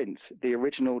reprint the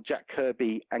original Jack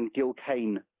Kirby and Gil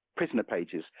Kane Prisoner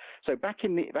pages. So back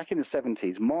in the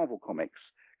 70s, Marvel Comics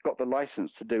got the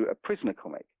license to do a Prisoner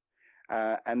comic.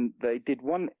 And they did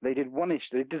one issue.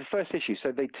 They did the first issue.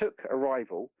 So they took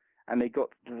Arrival, and they got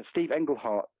Steve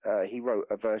Englehart. He wrote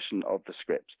a version of the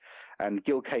script, and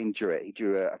Gil Kane drew it. He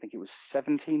drew, I think it was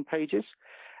 17 pages,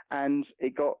 and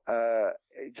it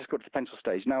just got to the pencil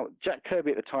stage. Now, Jack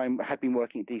Kirby at the time had been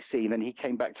working at DC, and then he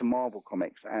came back to Marvel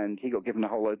Comics, and he got given a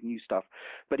whole load of new stuff.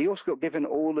 But he also got given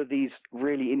all of these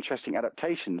really interesting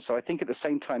adaptations. So I think at the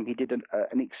same time he did an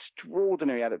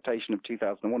extraordinary adaptation of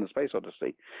 2001: A Space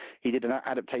Odyssey. He did an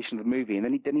adaptation of the movie, and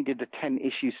then he did a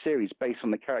 10-issue series based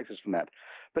on the characters from that.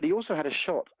 But he also had a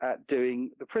shot at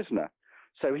doing The Prisoner.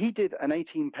 So he did an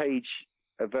 18-page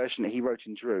version that he wrote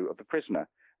and drew of The Prisoner.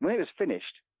 When it was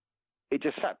finished, it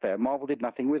just sat there. Marvel did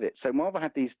nothing with it. So Marvel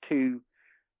had these two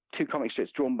comic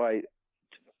strips drawn by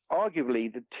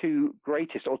arguably the two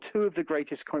of the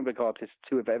greatest comic book artists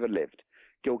who have ever lived,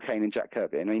 Gil Kane and Jack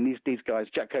Kirby. I mean, these guys,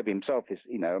 Jack Kirby himself is,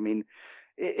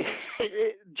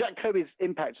 Jack Kirby's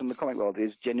impact on the comic world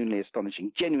is genuinely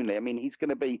astonishing. Genuinely, I mean,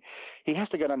 he has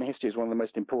to go down in history as one of the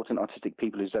most important artistic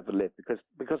people who's ever lived,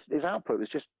 because his output was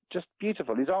just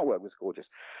beautiful. His artwork was gorgeous.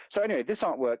 So anyway, this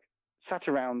artwork sat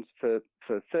around for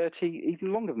 30,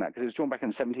 even longer than that, because it was drawn back in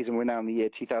the 70s, and we're now in the year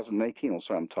 2018 or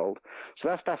so, I'm told. So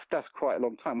that's quite a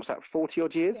long time. What's that, 40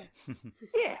 odd years? Yeah,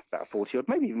 yeah, about 40 odd,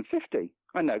 maybe even 50.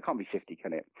 I know, it can't be 50,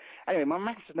 can it? Anyway, my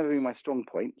maths has never been my strong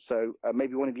point, so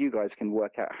maybe one of you guys can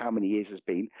work out how many years it's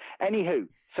been. Anywho,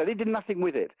 so they did nothing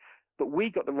with it, but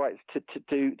we got the rights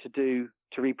to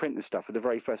reprint this stuff for the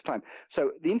very first time.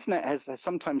 So the internet has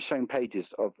sometimes shown pages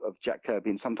of Jack Kirby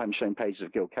and sometimes shown pages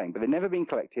of Gil Kane, but they've never been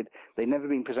collected. They've never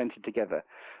been presented together.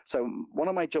 So one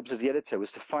of my jobs as the editor was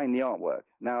to find the artwork.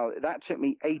 Now, that took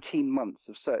me 18 months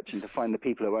of searching to find the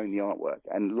people who own the artwork,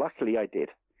 and luckily I did.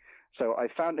 So I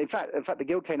found, in fact, the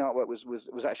Gil Kane artwork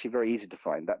was actually very easy to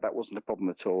find. That wasn't a problem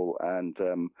at all. And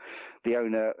the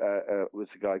owner was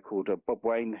a guy called Bob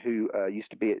Wayne, who used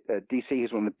to be at DC.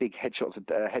 He's one of the big head honchos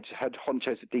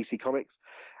at DC Comics.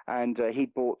 And he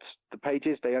bought the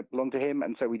pages; they belonged to him.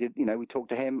 And so we did, we talked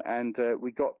to him, and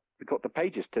we got the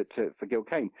pages for Gil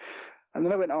Kane. And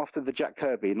then I went after the Jack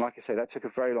Kirby, and like I say, that took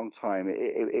a very long time.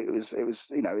 It was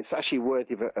it's actually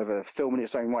worthy of a film in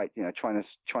its own right, trying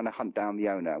to hunt down the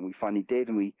owner. And we finally did,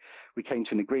 and we came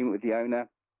to an agreement with the owner,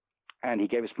 and he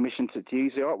gave us permission to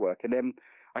use the artwork. And then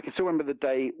I can still remember the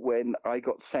day when I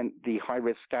got sent the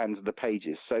high-res scans of the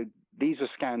pages. So these are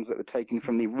scans that were taken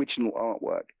from the original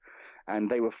artwork, and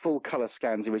they were full-color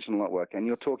scans, the original artwork. And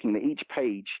you're talking that each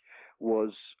page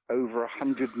was over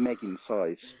 100 meg in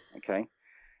size, okay?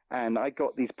 And I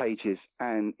got these pages,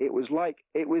 and it was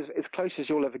as close as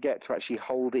you'll ever get to actually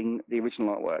holding the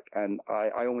original artwork. And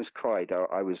I almost cried.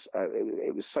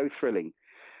 It was so thrilling,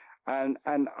 and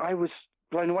I was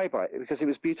blown away by it because it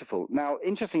was beautiful. Now,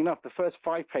 interesting enough, the first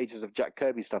 5 pages of Jack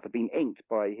Kirby stuff had been inked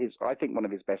by I think one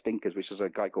of his best inkers, which was a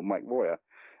guy called Mike Royer,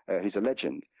 who's a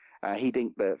legend. He'd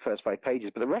inked the first 5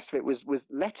 pages, but the rest of it was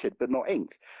lettered but not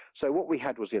inked. So what we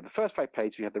had was the first 5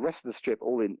 pages, we had the rest of the strip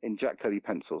all in Jack Kirby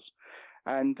pencils,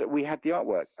 and we had the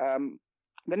artwork.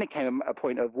 Then it came a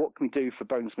point of what can we do for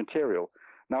bonus material.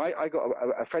 Now, I got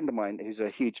a friend of mine who's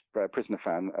a huge Prisoner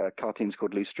fan, cartoons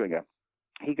called Lou Stringer,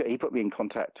 he put me in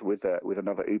contact with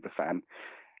another Uber fan,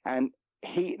 and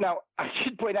now I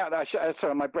should point out that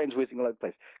sorry, my brain's whizzing all over the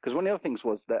place, because one of the other things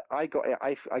was that I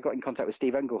got in contact with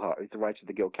Steve Englehart, who's the writer of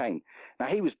the Gil Kane. Now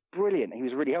he was brilliant. He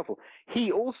was really helpful.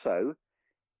 He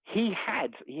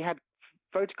had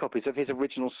photocopies of his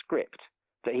original script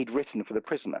that he'd written for The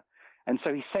Prisoner. And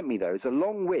so he sent me those,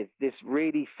 along with this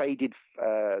really faded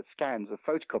scans of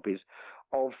photocopies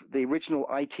of the original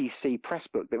ITC press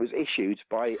book that was issued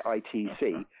by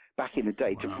ITC back in the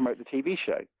day to promote the TV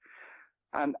show.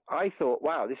 And I thought,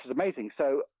 wow, this is amazing.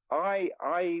 So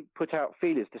I put out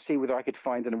feelers to see whether I could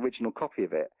find an original copy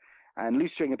of it. And Lou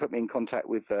Stringer put me in contact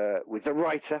with the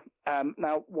writer.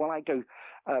 Now, while I go,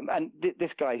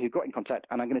 this guy who got in contact,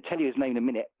 and I'm going to tell you his name in a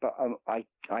minute, but I'm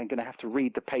going to have to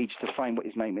read the page to find what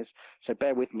his name is. So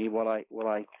bear with me while I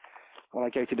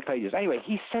go through the pages. Anyway,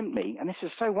 he sent me, and this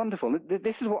is so wonderful.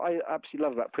 This is what I absolutely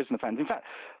love about Prisoner fans. In fact,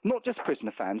 not just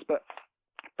Prisoner fans, but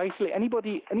basically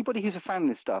anybody who's a fan of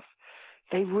this stuff.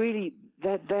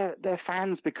 They're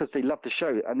fans because they love the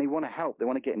show and they want to help. They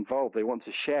want to get involved. They want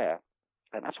to share.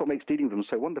 And that's what makes dealing with them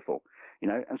so wonderful, you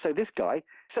know. And so this guy,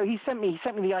 he sent me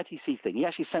the ITC thing. He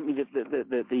actually sent me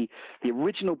the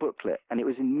original booklet, and it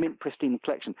was in mint pristine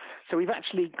collection. So we've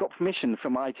actually got permission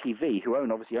from ITV, who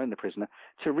obviously own The Prisoner,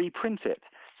 to reprint it.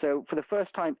 So for the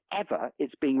first time ever,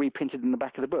 it's being reprinted in the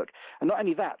back of the book. And not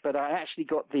only that, but I actually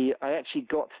got the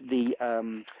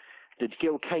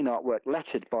Gil Kane artwork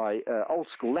lettered by old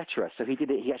school letterer. So he did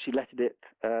it. He actually lettered it.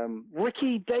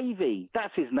 Ricky Davey,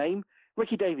 that's his name.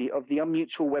 Ricky Davey of the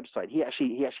Unmutual website. He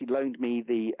actually loaned me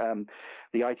the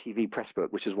ITV press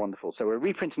book, which is wonderful. So we're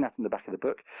reprinting that in the back of the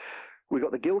book. We've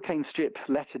got the Gil Kane strip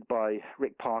lettered by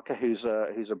Rick Parker, who's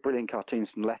a brilliant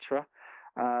cartoonist and letterer.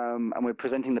 And we're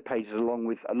presenting the pages along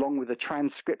with a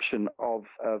transcription of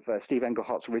Steve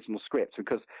Englehart's original script,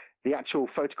 because the actual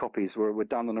photocopies were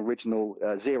done on original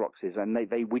Xeroxes, and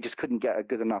we just couldn't get a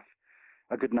good enough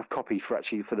copy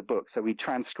for the book. So we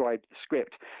transcribed the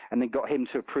script and then got him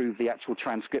to approve the actual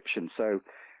transcription. So,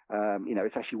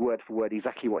 it's actually word for word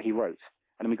exactly what he wrote.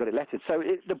 And then we got it lettered. So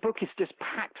the book is just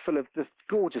packed full of this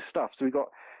gorgeous stuff. So we got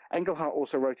Englehart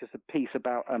also wrote us a piece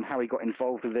about how he got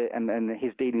involved with it and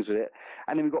his dealings with it.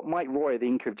 And then we've got Mike Royer, the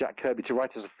inker of Jack Kirby, to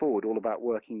write us a foreword all about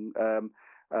working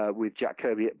with Jack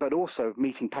Kirby, but also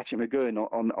meeting Patrick McGowan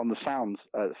on the sounds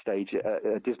stage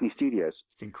at Disney Studios.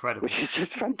 It's incredible. Which is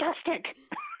just fantastic.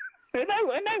 I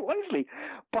know, honestly.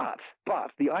 But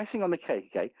the icing on the cake,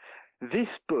 okay, this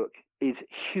book is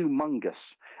humongous.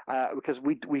 Because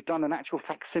we've done an actual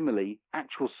facsimile,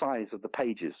 actual size of the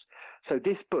pages. So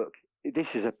this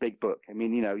is a big book. I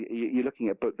mean, you're looking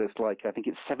at a book that's like, I think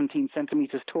it's 17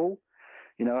 centimeters tall.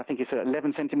 I think it's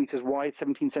 11 centimeters wide,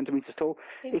 17 centimeters tall.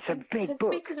 It's a big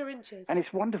book. Centimeters or inches? And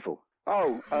it's wonderful.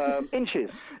 Inches.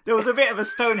 There was a bit of a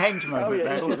Stonehenge moment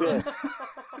there, wasn't there?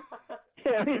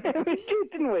 Yeah, we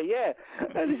did, didn't we? Yeah.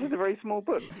 No, this is a very small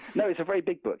book. No, it's a very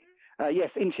big book.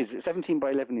 Yes, inches. It's 17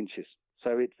 by 11 inches.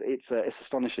 So it's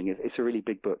astonishing. It's a really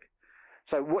big book.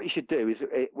 So what you should do is,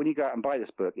 when you go out and buy this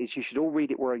book, is you should all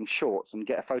read it wearing shorts and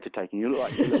get a photo taken. You look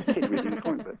like a little kid reading a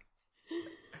comic book.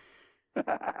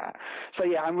 So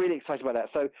yeah, I'm really excited about that.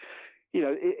 So,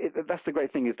 that's the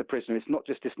great thing is The Prisoner. It's not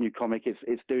just this new comic.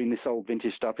 It's doing this old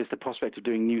vintage stuff. It's the prospect of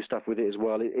doing new stuff with it as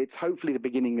well. It's hopefully the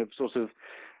beginning of sort of,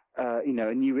 a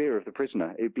new era of The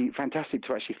Prisoner. It'd be fantastic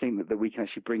to actually think that we can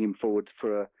actually bring him forward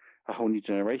for a whole new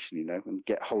generation, and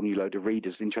get a whole new load of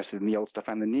readers interested in the old stuff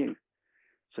and the new.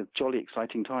 So jolly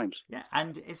exciting times. Yeah,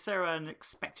 and is there an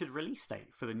expected release date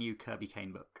for the new Kirby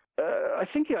Kane book? I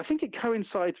think it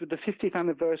coincides with the 50th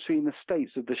anniversary in the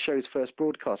States of the show's first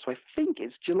broadcast. So I think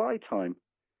it's July time.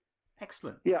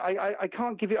 Excellent. Yeah, I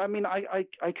can't give you. I mean, I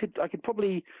could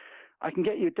probably. I can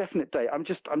get you a definite date. I'm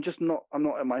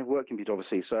not at my work computer,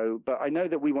 obviously. So, but I know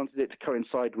that we wanted it to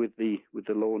coincide with the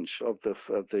launch of the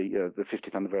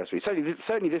 50th anniversary.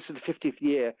 Certainly, this is the 50th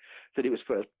year that it was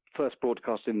first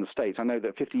broadcast in the States. I know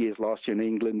that 50 years last year in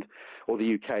England or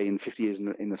the UK, and 50 years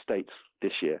in the States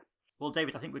this year. Well,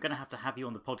 David, I think we're going to have you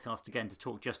on the podcast again to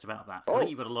talk just about that. I think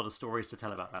you've got a lot of stories to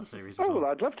tell about that series as well. Well,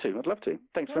 I'd love to.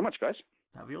 Thanks very much, guys.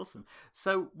 That'd be awesome.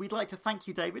 So we'd like to thank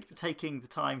you, David, for taking the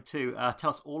time to tell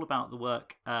us all about the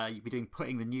work you've been doing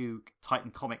putting the new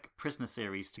Titan comic Prisoner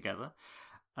series together.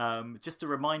 Just a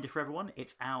reminder for everyone,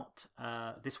 it's out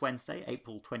this Wednesday,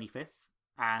 April 25th,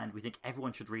 and we think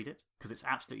everyone should read it because it's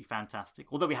absolutely fantastic.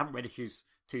 Although we haven't read issues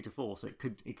 2 to 4, so it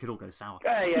could all go sour.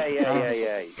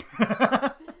 Yeah.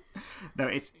 No,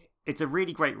 it's a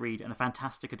really great read and a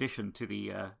fantastic addition to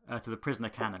the Prisoner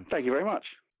canon. Thank you very much.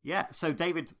 Yeah, so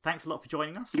David, thanks a lot for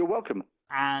joining us. You're welcome.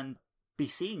 And be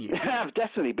seeing you. Yeah,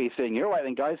 definitely be seeing you. All right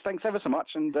then, guys. Thanks ever so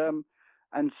much, and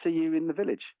and see you in the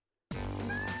village.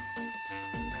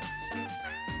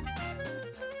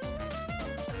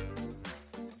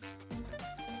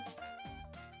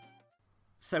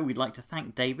 So we'd like to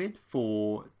thank David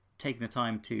for taking the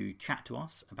time to chat to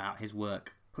us about his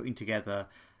work putting together,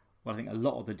 well, I think a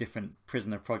lot of the different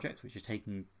prisoner projects which are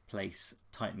taking place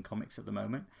at Titan Comics at the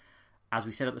moment. As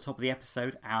we said at the top of the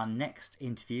episode, our next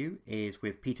interview is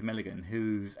with Peter Milligan,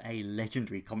 who's a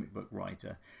legendary comic book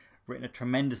writer, written a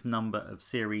tremendous number of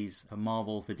series for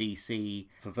Marvel, for DC,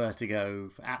 for Vertigo,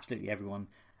 for absolutely everyone.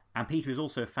 And Peter is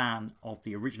also a fan of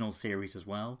the original series as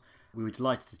well. We were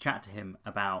delighted to chat to him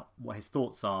about what his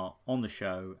thoughts are on the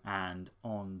show and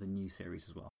on the new series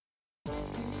as well.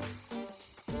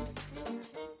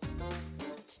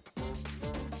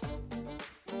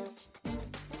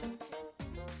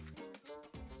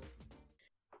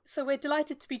 So we're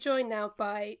delighted to be joined now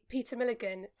by Peter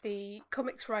Milligan, the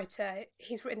comics writer.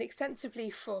 He's written extensively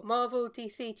for Marvel,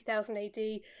 DC, 2000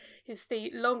 AD. He's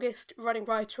the longest running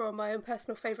writer on my own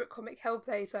personal favourite comic,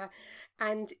 Hellblazer.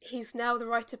 And he's now the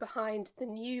writer behind the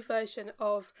new version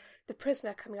of The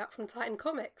Prisoner coming out from Titan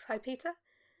Comics. Hi, Peter.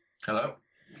 Hello.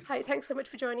 Hi, thanks so much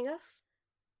for joining us.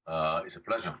 It's a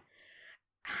pleasure.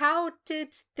 How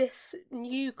did this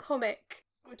new comic,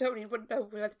 I don't really know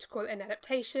whether to call it an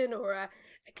adaptation or a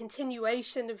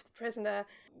continuation of The Prisoner,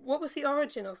 what was the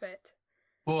origin of it?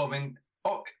 Well, I mean,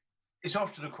 it's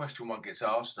often a question one gets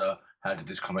asked, how did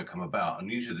this comic come about?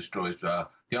 And usually the stories, the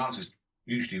answer is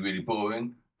usually really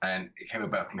boring, and it came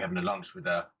about from having a lunch with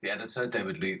the editor,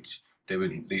 David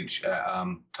Leitch at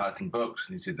Titan Books,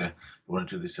 and he said they want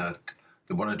to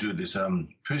do this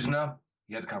Prisoner.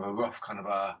 He had kind of a rough kind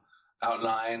of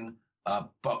outline,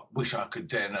 but wish I could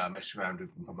then mess around with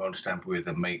my own stamp with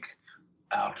and make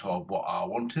out of what I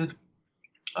wanted,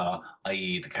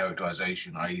 i.e. the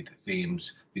characterization, i.e. the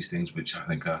themes, these things which I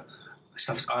think are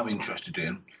stuff I'm interested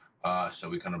in. So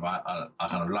we kind of, I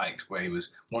kind of liked where he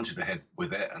wanted to head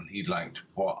with it, and he liked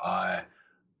what I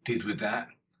did with that,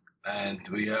 and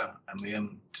we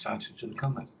decided to do the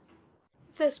comic.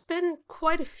 There's been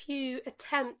quite a few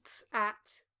attempts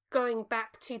at going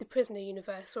back to the Prisoner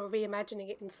universe or reimagining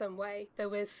it in some way. There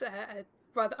was a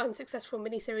rather unsuccessful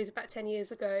miniseries about 10 years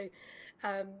ago.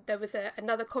 There was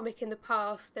another comic in the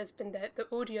past. There's been the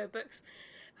audiobooks.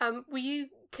 Were you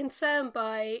concerned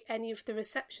by any of the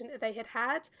reception that they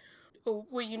had? Or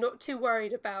were you not too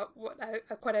worried about what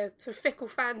quite a sort of fickle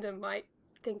fandom might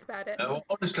think about it?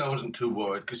 Honestly, I wasn't too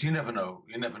worried, because you never know.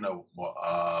 You never know what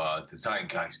the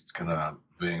zeitgeist is going to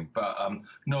bring. But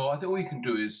no, I think what we can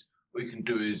do is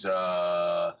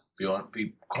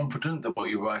be confident that what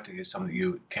you're writing is something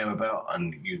you care about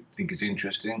and you think is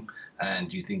interesting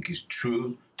and you think is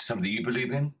true to something that you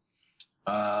believe in.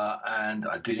 And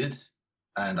I did,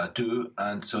 and I do,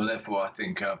 and so therefore I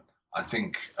think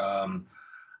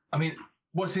I mean,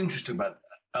 what's interesting about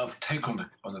our take on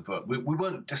the book, we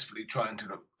weren't desperately trying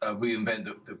to reinvent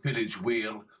the village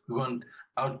wheel.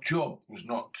 Our job was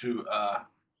not to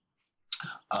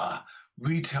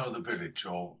retell the village,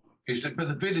 but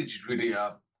the village is really,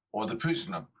 or the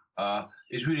prisoner,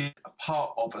 is really a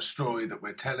part of a story that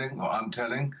we're telling, or I'm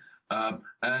telling,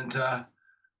 and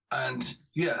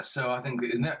yeah. So I think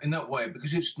in that way,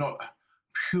 because it's not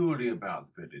purely about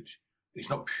the village, it's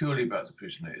not purely about the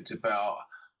prisoner. It's about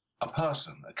a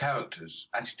person, a character's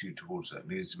attitude towards it,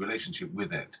 and his relationship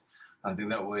with it. I think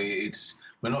that way,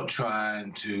 we're not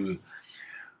trying to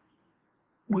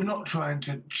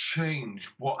change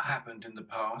what happened in the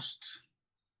past.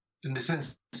 In the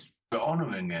sense, we're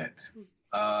honouring it.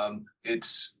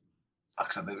 It's, I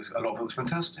think a lot of it's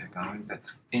fantastic. I mean,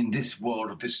 in this world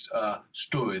of this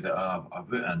story that I've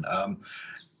written,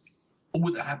 all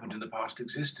that happened in the past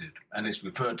existed, and it's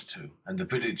referred to, and the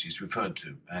village is referred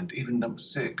to, and even number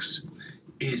 6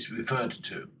 is referred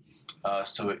to.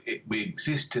 So we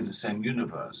exist in the same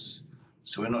universe.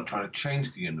 So we're not trying to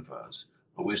change the universe,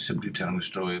 but we're simply telling a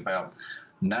story about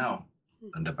now,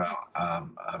 and about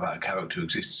a character who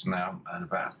exists now, and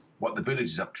about what the village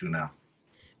is up to now.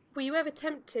 Were you ever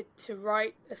tempted to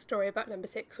write a story about number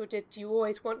 6, or did you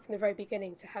always want from the very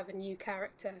beginning to have a new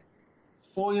character?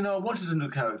 Well, I wanted a new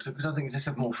character because I think you just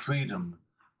have more freedom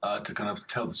to kind of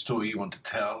tell the story you want to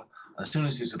tell. As soon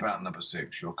as it's about number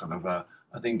 6, you're kind of,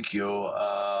 I think you're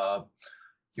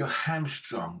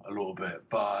hamstrung a little bit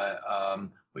by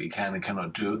what you can and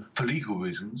cannot do for legal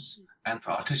reasons and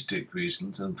for artistic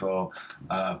reasons, and for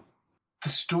the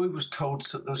story was told.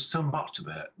 So there was so much of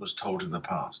it was told in the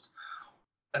past.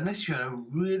 Unless you had a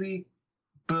really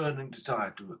burning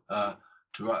desire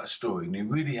to write a story, and you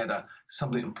really had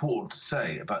something important to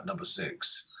say about number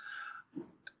 6,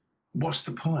 what's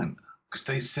the point? Because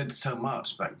they said so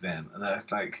much back then, and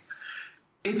it's like,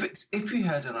 if you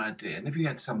had an idea and if you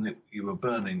had something you were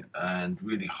burning and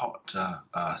really hot to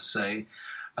say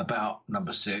about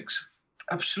number 6,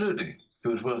 absolutely, it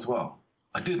was worthwhile.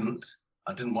 I didn't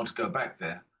want to go back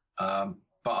there,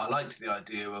 but I liked the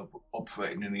idea of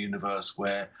operating in a universe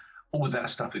where all that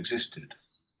stuff existed,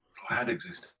 or had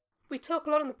existed. We talk a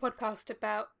lot on the podcast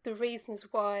about the reasons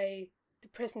why The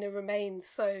Prisoner remains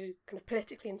so kind of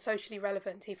politically and socially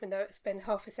relevant, even though it's been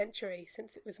half a century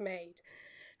since it was made.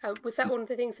 Was that one of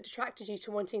the things that attracted you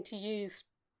to wanting to use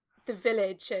the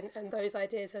village and those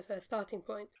ideas as a starting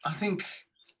point? I think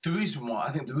the reason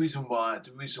why the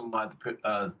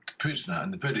Prisoner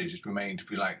and the village has remained, if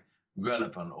you like,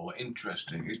 relevant or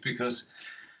interesting is because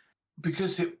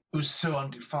it was so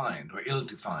undefined or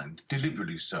ill-defined,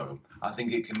 deliberately so. I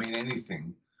think it can mean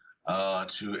anything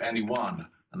to anyone,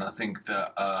 and I think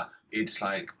that it's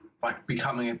like by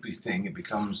becoming everything, it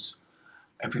becomes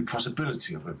every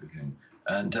possibility of everything.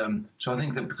 And so I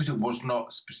think that because it was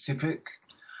not specific,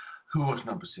 who was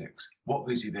number 6? What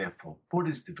was he there for? What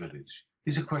is the village?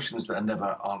 These are questions that are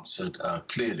never answered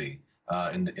clearly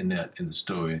in the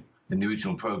story, in the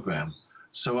original program.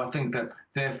 So I think that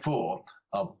therefore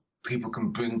people can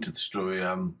bring to the story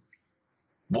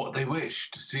what they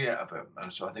wish to see out of it,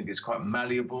 and so I think it's quite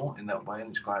malleable in that way, and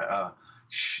it's quite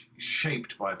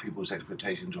shaped by people's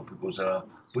expectations or people's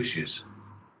wishes.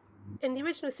 In the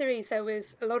original series, there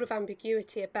was a lot of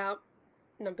ambiguity about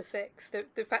number 6.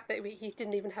 The fact that he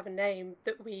didn't even have a name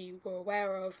that we were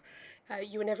aware of.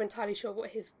 You were never entirely sure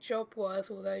what his job was,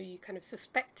 although you kind of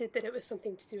suspected that it was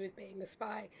something to do with being a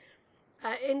spy.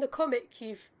 In the comic,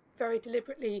 you've very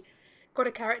deliberately got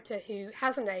a character who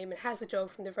has a name and has a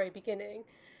job from the very beginning.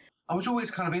 I was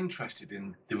always kind of interested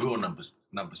in the real number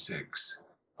 6.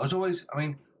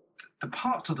 The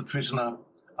parts of The Prisoner,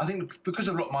 I think because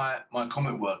a lot of my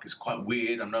comic work is quite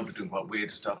weird, I'm known for doing quite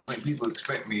weird stuff. I think people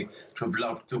expect me to have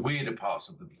loved the weirder parts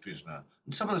of The Prisoner.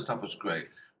 And some of the stuff was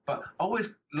great. But I always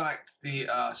liked the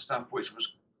stuff which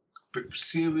was a bit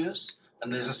serious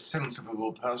and there's a sense of a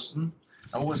real person.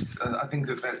 I think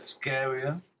that's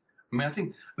scarier.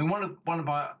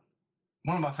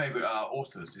 One of my favourite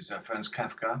authors is Franz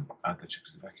Kafka, the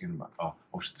Czechoslovakian,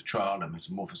 also The Trial and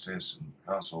Metamorphosis and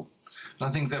Castle. And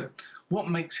I think that what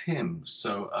makes him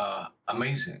so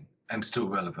amazing and still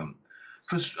relevant,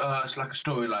 first, it's like a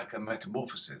story like a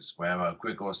Metamorphosis, where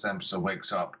Gregor Samsa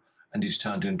wakes up and he's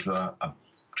turned into a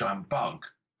giant bug,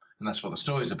 and that's what the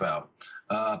story's about.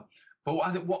 But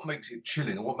I think what makes it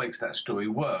chilling and what makes that story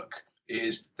work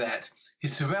is that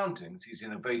his surroundings, he's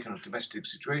in a very kind of domestic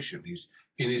situation. He's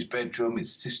in his bedroom,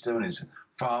 his sister and his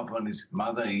father and his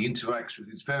mother. He interacts with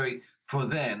his a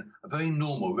very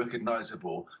normal,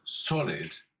 recognisable,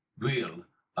 solid, real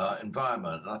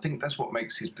environment. And I think that's what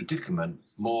makes his predicament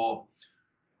more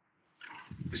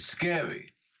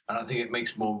scary. And I think it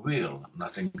makes more real. And I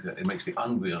think that it makes the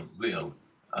unreal real.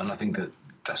 And I think that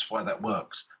that's why that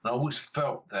works. And I always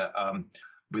felt that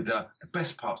with the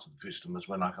best parts of The Prisoner was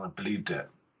when I kind of believed it.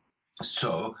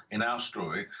 So in our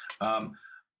story,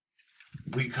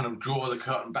 we kind of draw the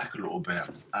curtain back a little bit,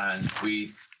 and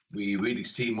we really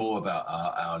see more about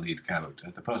our lead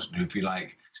character, the person who, if you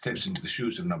like, steps into the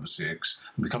shoes of number 6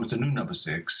 and becomes the new number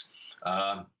 6.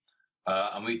 And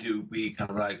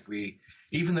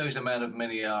even though he's a man of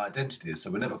many identities,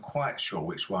 so we're never quite sure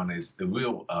which one is the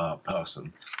real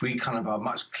person, we kind of are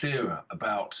much clearer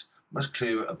about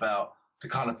the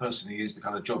kind of person he is, the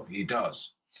kind of job he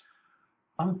does.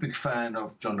 I'm a big fan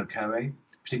of John le Carré,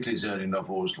 particularly his early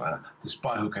novels, like The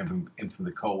Spy Who Came from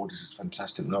the Cold. This is a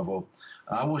fantastic novel.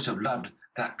 And I always have loved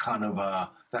that kind of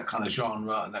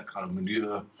genre and that kind of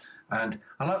milieu. And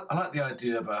I like the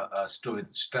idea of a story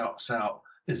that starts out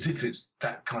as if it's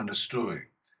that kind of story,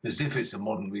 as if it's a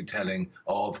modern retelling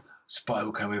of Spy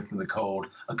Who Came from the Cold,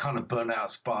 a kind of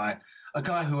burnt-out spy, a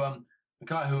guy who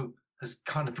has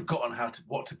kind of forgotten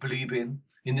what to believe in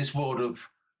this world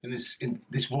in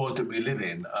this world that we live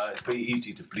in. It's very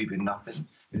easy to believe in nothing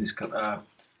in this, and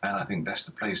I think that's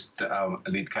the place that our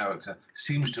lead character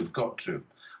seems to have got to.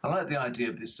 I like the idea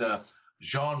of this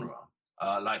genre,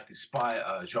 like the spy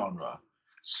genre,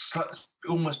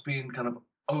 almost being kind of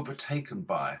overtaken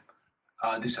by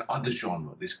this other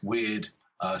genre, this weird,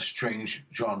 strange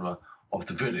genre of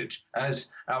the village. As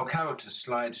our character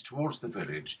slides towards the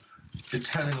village, the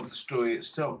telling of the story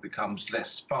itself becomes less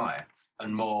spy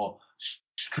and more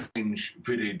strange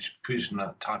village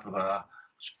prisoner type of a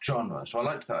genre. So I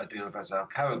liked that idea of, as our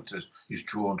character is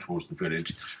drawn towards the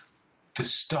village, the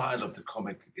style of the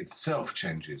comic itself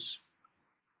changes.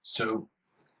 So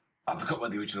I forgot what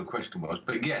the original question was,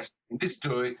 but yes, in this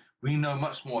story we know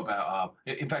much more about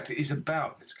in fact, it is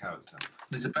about this character.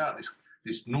 It's about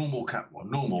this normal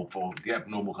normal for the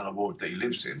abnormal kind of world that he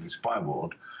lives in, the spy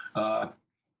world.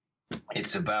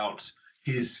 It's about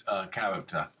his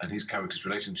character and his character's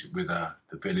relationship with the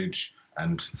village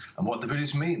and what the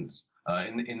village means.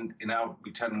 In our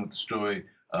retelling of the story,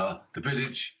 the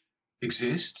village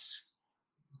exists.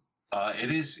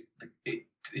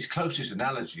 Its closest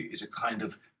analogy is a kind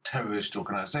of terrorist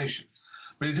organization,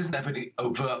 but it doesn't have any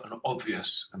overt and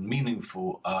obvious and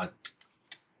meaningful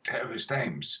terrorist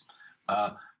aims.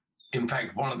 In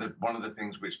fact, one of the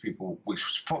things which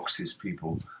foxes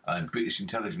people and British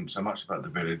intelligence so much about the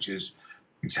village is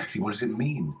exactly what does it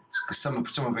mean? Because some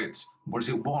of it, what does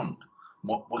it want?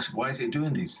 Why is it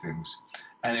doing these things?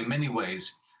 And in many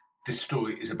ways, this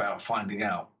story is about finding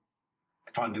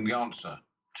the answer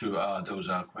to those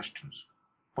questions.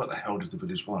 What the hell does the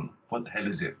village want? What the hell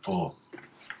is it for?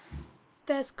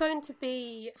 There's going to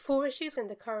be 4 issues in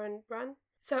the current run.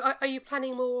 So are you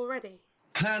planning more already?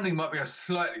 Planning might be a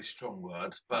slightly strong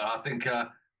word, but I think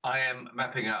I am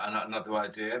mapping out another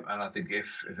idea, and I think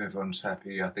if everyone's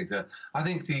happy, I think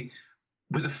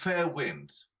with a fair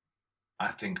wind, I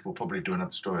think we'll probably do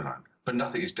another storyline. But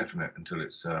nothing is definite until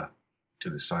it's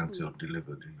signed, sealed,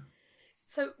 delivered. You know.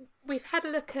 So we've had a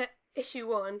look at issue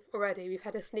 1 already. We've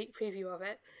had a sneak preview of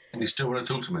it. And you still want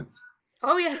to talk to me?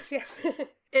 Oh yes.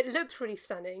 It looks really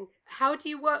stunning. How do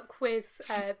you work with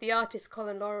the artist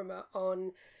Colin Lorimer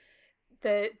on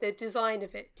the design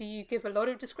of it? Do you give a lot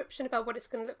of description about what it's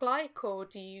going to look like, or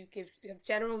do you give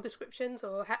general descriptions,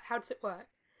 or how does it work?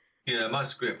 Yeah, my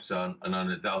scripts are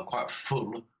quite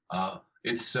full. I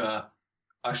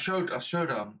showed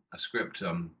a script,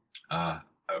 a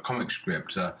comic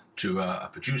script, to a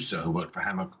producer who worked for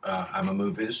Hammer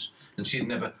Movies, and she had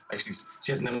never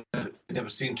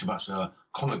seen too much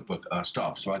comic book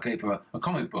stuff. So I gave her a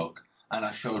comic book, and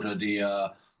I showed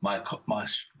her my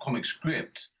comic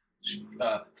script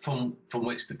from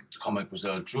which the comic was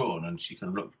drawn, and she kind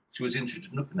of looked. She was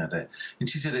interested in looking at it, and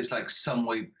she said it's like some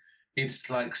way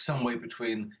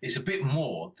between. It's a bit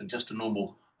more than just a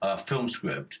normal film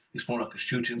script. It's more like a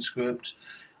shooting script.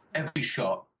 Every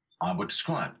shot I would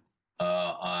describe.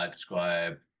 I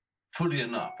describe fully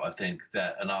enough, I think,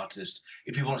 that an artist,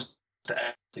 if he wants to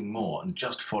add anything more and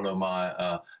just follow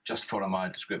my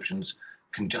descriptions,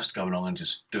 can just go along and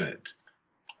just do it.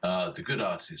 The good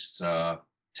artists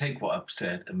take what I've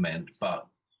said and meant, but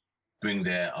bring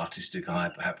their artistic eye,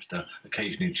 perhaps to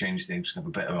occasionally change things and have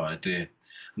a better idea.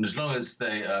 And as long as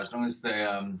they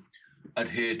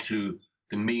adhere to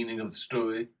the meaning of the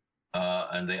story,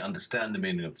 and they understand the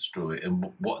meaning of the story and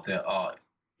what their art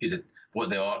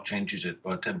changes it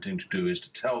or attempting to do is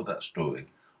to tell that story,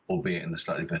 albeit in a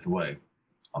slightly better way,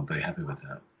 I'm very happy with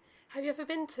that. Have you ever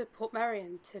been to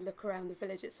Portmeirion to look around the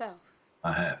village itself?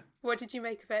 I have. What did you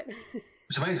make of it?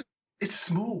 It's amazing. It's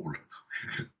small.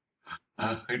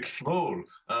 It's small,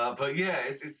 but yeah,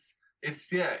 it's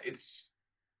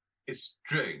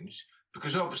strange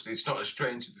because obviously it's not as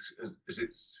strange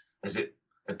as it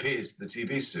appears in the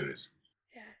TV series.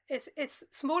 Yeah, it's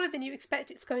smaller than you expect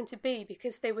it's going to be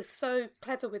because they were so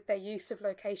clever with their use of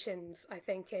locations, I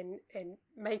think, in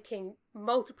making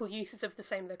multiple uses of the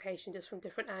same location just from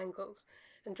different angles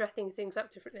and dressing things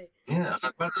up differently. Yeah,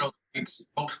 I've read it on gigs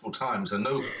multiple times and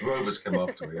no Rovers came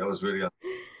after me. I was really...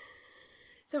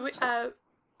 So I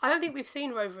don't think we've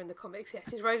seen Rover in the comics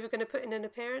yet. Is Rover going to put in an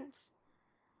appearance?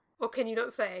 Or can you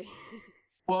not say?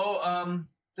 Well,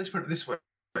 let's put it this way.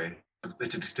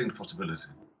 It's a distinct possibility.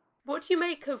 What do you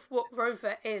make of what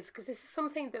Rover is? Because this is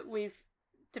something that we've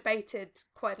debated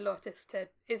quite a lot as to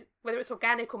whether it's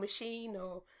organic or machine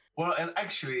or... Well, and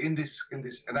actually, in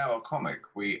our comic,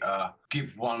 we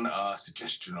give one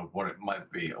suggestion of what it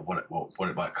might be or what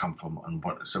it might come from, and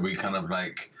so we kind of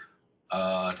like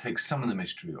take some of the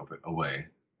mystery of it away,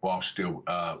 while still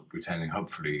retaining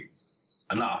hopefully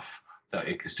enough that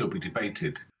it can still be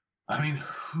debated. I mean,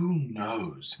 who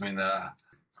knows?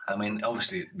 I mean,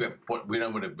 obviously, we know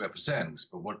what it represents,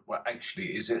 but what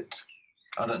actually is it?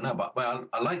 I don't know. But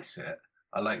I liked it.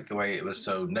 I liked the way it was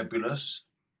so nebulous,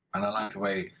 and I liked the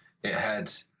way it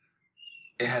had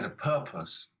a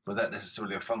purpose without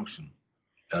necessarily a function.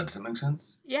 Does that make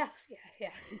sense? Yes. Yeah.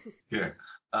 Yeah.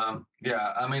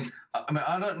 Yeah. I mean,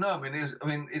 I don't know.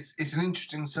 It's an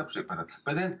interesting subject matter.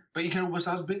 But you can always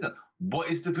ask bigger. What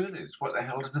is the village? What the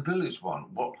hell does the village want?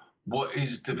 What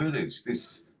is the village?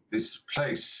 This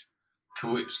place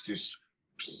to which this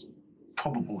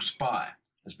probable spy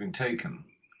has been taken.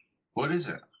 What is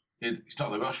it? It's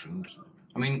not the Russians.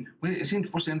 I mean, what's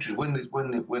interesting when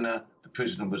the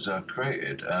prison was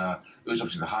created, it was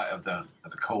obviously the height of the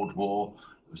Cold War.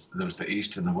 There was the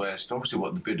East and the West. Obviously,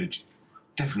 what the village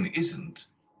definitely isn't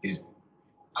is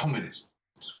communist.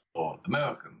 or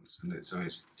Americans, and so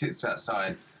it sits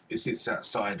outside. It sits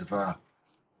outside of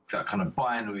that kind of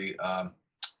binary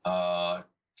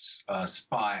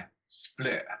spy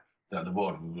split that the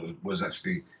world was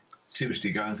actually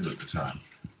seriously going through at the time.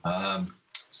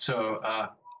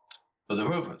 But the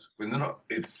rovers, when they're not,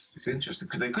 it's interesting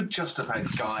because they could just have had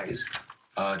guys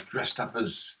dressed up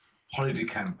as holiday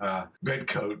camper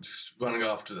redcoats running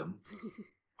after them,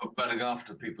 running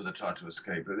after people that tried to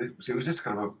escape. But it was just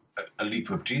kind of a leap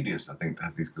of genius, I think, to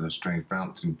have these kind of strange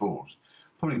bouncing balls.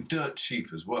 Probably dirt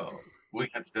cheap as well. We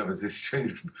had to have this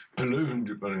strange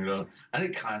balloon running around, and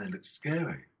it kind of looked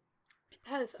scary. It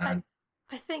does. I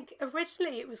think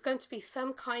originally it was going to be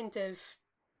some kind of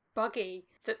buggy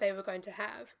that they were going to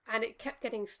have, and it kept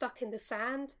getting stuck in the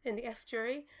sand in the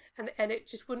estuary, and it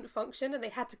just wouldn't function, and they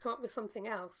had to come up with something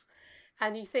else.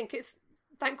 And you think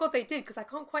thank God they did, because I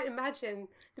can't quite imagine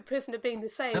the prisoner being the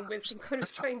same with some kind of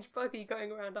strange buggy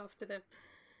going around after them.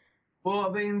 Well, I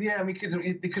mean, yeah, they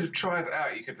could have tried it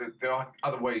out. There are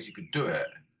other ways you could do it,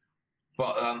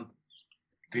 but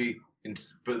the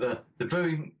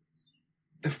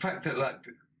fact that like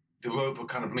the rover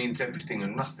kind of means everything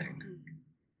and nothing.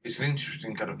 It's an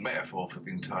interesting kind of metaphor for the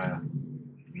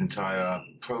entire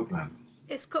program.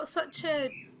 It's got such a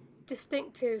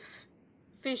distinctive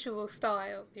visual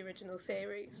style, the original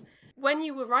series. When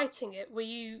you were writing it,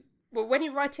 when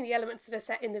you're writing the elements that are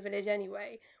set in the village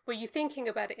anyway, were you thinking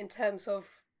about it in terms of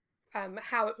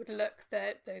how it would look,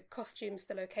 the costumes,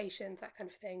 the locations, that kind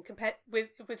of thing, compared with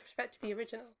respect to the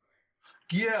original?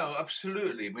 Yeah,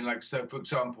 absolutely. I mean, like, so for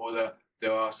example,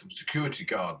 there are some security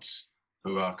guards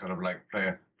who are kind of like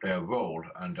play a role,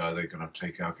 and they kind of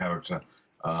take our character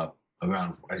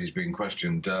around as he's being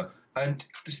questioned. And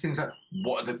just things like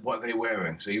what are they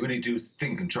wearing? So you really do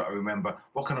think and try to remember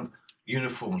what kind of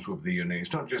uniforms would be unique.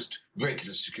 It's not just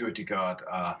regular security guard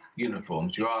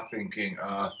uniforms. You are thinking,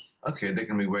 okay, they're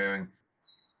going to be wearing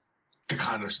the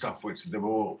kind of stuff which they were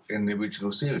all in the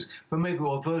original series, but maybe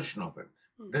a version of it.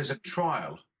 There's a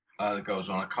trial that goes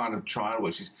on, a kind of trial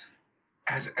which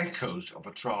has echoes of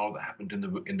a trial that happened in the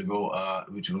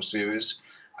original series,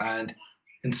 and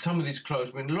in some of these clothes,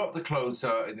 I mean, a lot of the clothes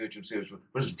in the original series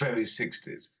was very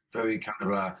 60s, very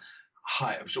kind of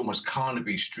high, it was almost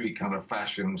Carnaby Street kind of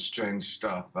fashion, strange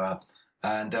stuff,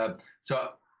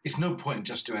 so it's no point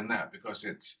just doing that because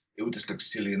it would just look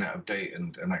silly and out of date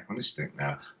and anachronistic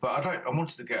now. But I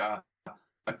wanted to get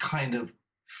a kind of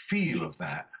feel of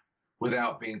that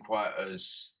without being quite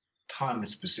as time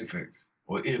specific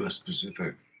or era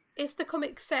specific. Is the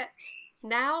comic set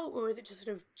now, or is it just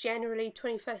sort of generally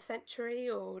 21st century,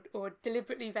 or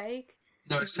deliberately vague?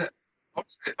 No, it's set.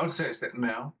 I'd say it's set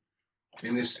now,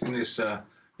 in this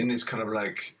kind of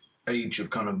like age of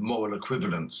kind of moral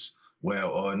equivalence,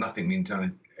 where nothing means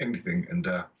anything, and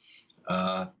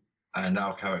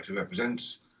our character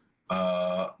represents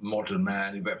modern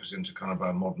man. He represents a kind of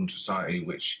a modern society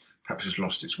which perhaps has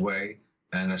lost its way,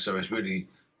 and so the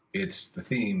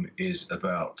theme is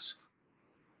about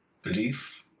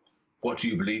belief. What do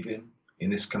you believe in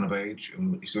this kind of age?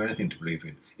 And is there anything to believe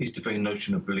in? Is the very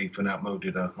notion of belief an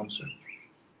outmoded concept?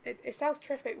 It sounds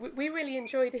terrific. We really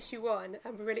enjoyed issue 1,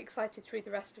 and we're really excited to read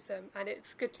the rest of them. And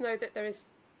it's good to know that there is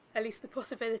at least the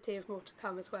possibility of more to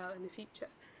come as well in the future.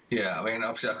 Yeah, I mean,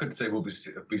 obviously, I could say we'll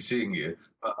be seeing you,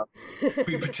 but we'll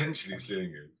be potentially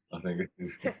seeing you, I think.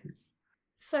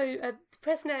 So, The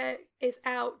Prisoner is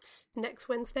out next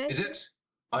Wednesday. Is it?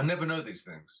 I never know these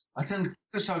things. I tend to,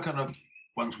 because I kind of,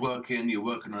 one's you're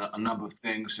working on a number of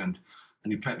things, and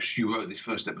perhaps you wrote this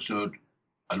first episode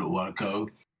a little while ago.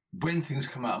 When things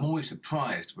come out, I'm always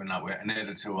surprised when like, an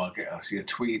editor or I see a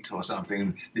tweet or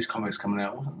something, this comic's coming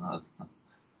out.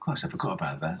 Christ, I forgot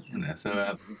about that. So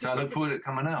I look forward to it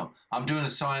coming out. I'm doing a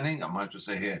signing. I might as well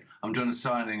say here, I'm doing a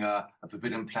signing of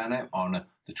Forbidden Planet on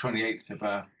the 28th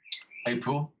of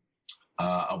April,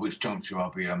 at which juncture I'll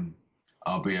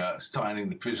be signing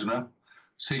The Prisoner.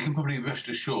 So you can probably rest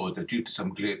assured that due to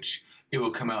some glitch, it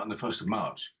will come out on the 1st of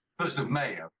March. 1st of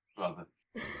May, rather.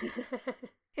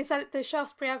 Is that at the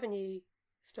Shaftesbury Avenue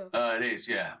store? It is,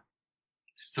 yeah.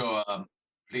 So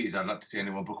please, I'd like to see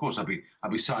anyone. But of course, I'll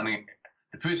be signing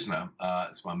The Prisoner.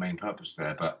 It's my main purpose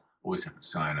there, but always have to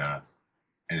sign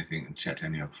anything and chat to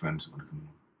any other friends that want to come.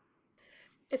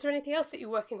 Is there anything else that you're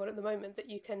working on at the moment that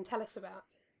you can tell us about?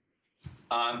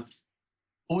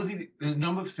 All the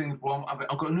number of things. Well,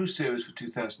 I've got a new series for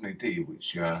 2000 AD,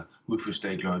 which Rufus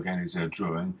Dayglow again is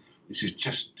drawing.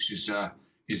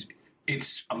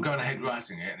 I'm going ahead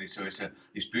writing it, and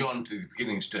it's beyond the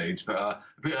beginning stage, but a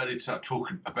bit early to start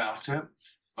talking about it.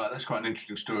 But that's quite an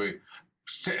interesting story,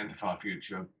 set in the far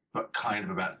future. but kind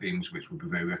of about themes which would be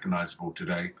very recognisable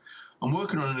today. I'm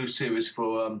working on a new series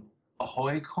for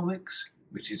Ahoy Comics,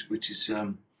 which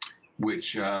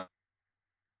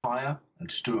Pye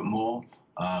and Stuart Moore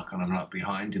are kind of like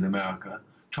behind in America.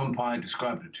 Tom Pye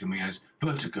described it to me as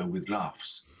vertigo with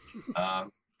laughs.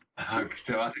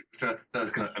 So I think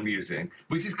that's kind of amusing,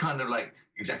 which is kind of like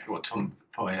exactly what Tom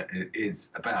Pye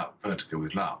is about, vertigo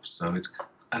with laughs. So it's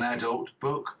an adult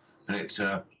book, and it's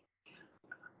I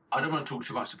don't want to talk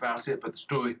too much about it, but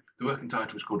the working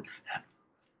title is called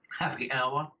Happy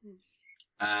Hour,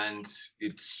 and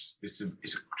it's a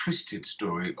twisted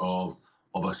story of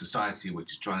a society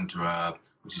which is trying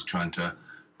to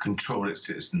control its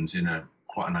citizens in a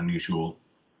quite an unusual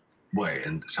way,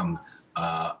 and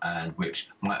which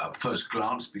might at first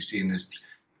glance be seen as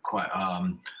quite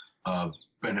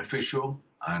beneficial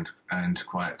and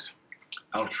quite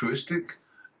altruistic,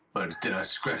 but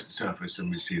scratch the surface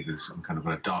and we see there's some kind of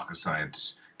a darker side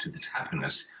to this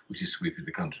happiness which is sweeping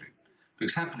the country.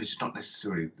 Because happiness is not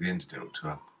necessarily the antidote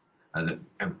to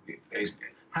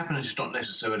happiness is not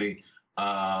necessarily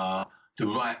the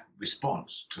right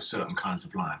response to certain kinds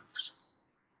of life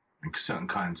and certain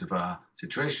kinds of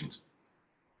situations.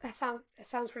 That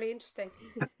sounds really interesting.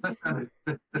 that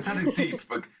sounded deep,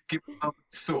 but given how much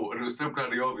thought, and it was so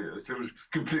bloody obvious, it was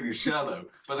completely shallow.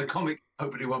 But the comic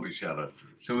hopefully won't be shallow.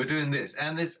 So we're doing this,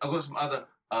 and I've got some other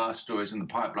stories in the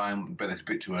pipeline, but it's a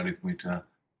bit too early for me to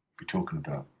be talking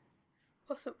about.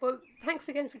 Awesome. Well, thanks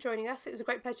again for joining us. It was a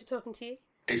great pleasure talking to you.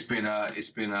 It's been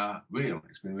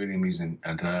really amusing,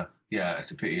 and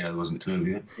it's a pity there wasn't two of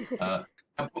you.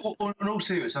 In all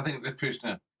seriousness, I think The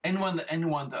Prisoner, anyone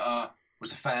that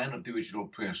was a fan of the original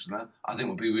Prisoner, I think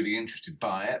would be really interested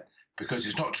by it, because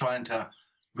it's not trying to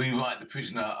rewrite the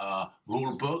Prisoner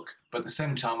rule book, but at the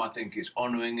same time I think it's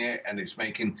honouring it, and it's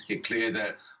making it clear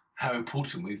that how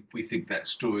important we think that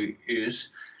story is.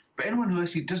 But anyone who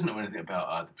actually doesn't know anything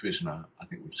about The Prisoner, I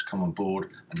think will just come on board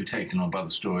and be taken on by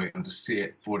the story and to see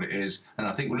it for what it is, and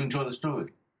I think we'll enjoy the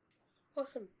story.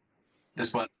 Awesome.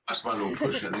 That's my little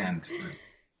push at the end.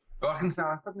 But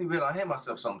I suddenly realise I hear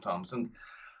myself sometimes, and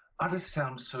I just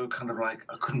sound so kind of like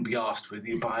I couldn't be asked whether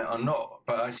you buy it or not.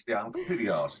 But actually, I'm completely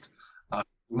asked.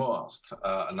 More asked.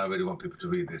 And I really want people to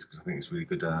read this because I think it's a really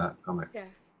good comic. Yeah.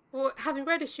 Well, having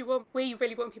read issue 1, we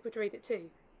really want people to read it too.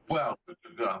 Well,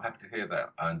 I'm happy to hear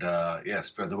that. And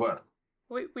spread the word.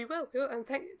 We will. And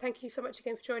thank you so much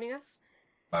again for joining us.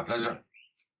 My pleasure.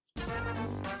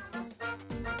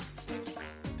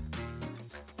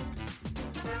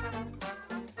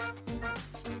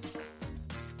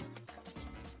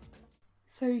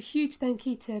 So huge thank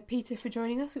you to Peter for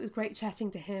joining us. It was great chatting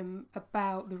to him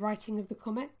about the writing of the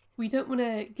comic. We don't want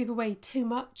to give away too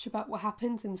much about what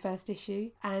happens in the first issue,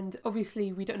 and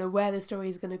obviously we don't know where the story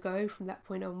is going to go from that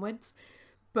point onwards.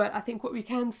 But I think what we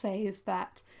can say is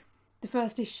that the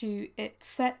first issue, it's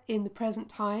set in the present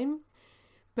time,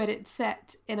 but it's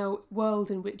set in a world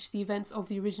in which the events of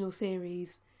the original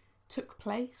series took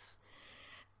place.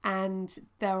 And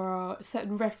there are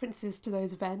certain references to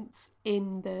those events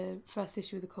in the first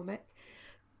issue of the comic.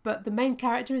 But the main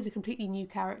character is a completely new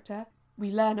character.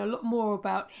 We learn a lot more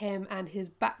about him and his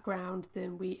background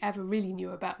than we ever really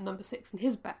knew about Number 6 and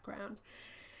his background.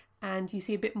 And you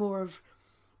see a bit more of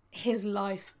his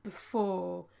life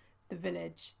before the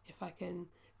village, if I can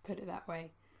put it that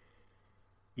way.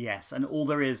 Yes, and all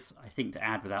there is, I think, to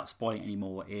add without spoiling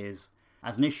anymore is,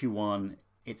 as an issue 1,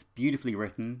 it's beautifully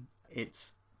written.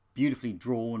 It's beautifully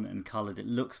drawn and coloured. It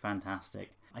looks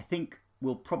fantastic. I think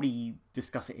we'll probably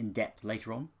discuss it in depth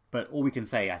later on, but all we can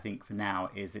say, I think, for now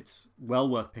is it's well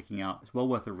worth picking up. It's well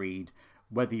worth a read,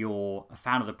 whether you're a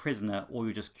fan of The Prisoner or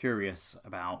you're just curious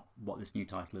about what this new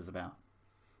title is about.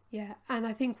 Yeah, and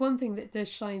I think one thing that does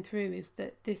shine through is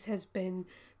that this has been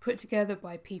put together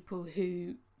by people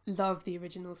who love the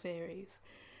original series.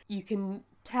 You can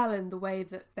tell in the way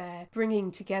that they're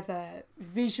bringing together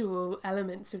visual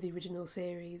elements of the original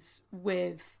series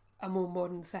with a more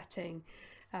modern setting.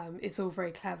 It's all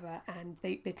very clever, and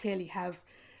they clearly have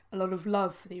a lot of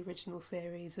love for the original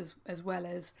series as well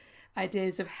as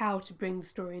ideas of how to bring the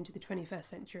story into the 21st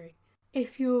century.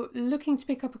 If you're looking to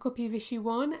pick up a copy of issue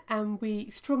 1, and we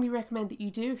strongly recommend that you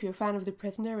do if you're a fan of The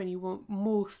Prisoner and you want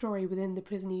more story within the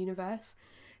Prisoner universe,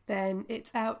 then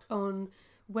it's out on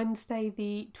Wednesday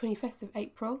the 25th of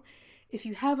April. If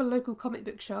you have a local comic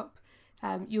book shop,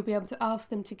 you'll be able to ask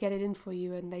them to get it in for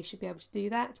you, and they should be able to do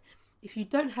that. If you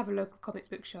don't have a local comic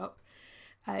book shop,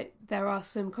 there are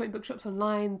some comic book shops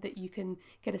online that you can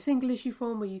get a single issue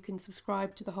from, or you can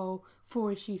subscribe to the whole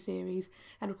 4-issue series,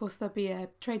 and of course there'll be a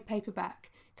trade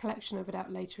paperback collection of it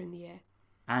out later in the year.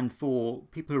 And for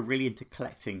people who are really into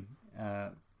collecting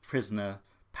Prisoner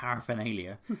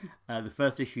paraphernalia. The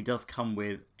first issue does come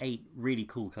with 8 really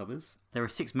cool covers. There are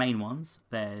 6 main ones.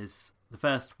 There's the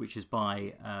first, which is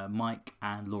by Mike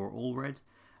and Laura Allred.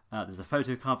 There's a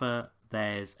photo cover.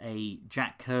 There's a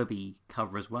Jack Kirby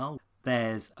cover as well.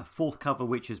 There's a 4th cover,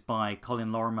 which is by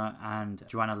Colin Lorimer and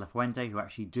Joanna Lafuente, who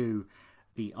actually do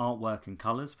the artwork and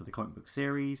colours for the comic book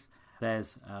series.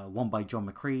 There's one by John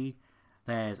McCree.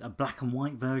 There's a black and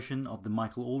white version of the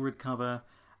Michael Allred cover.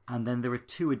 And then there are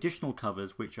 2 additional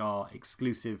covers which are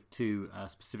exclusive to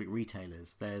specific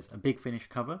retailers. There's a Big Finish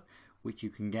cover, which you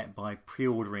can get by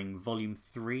pre-ordering Volume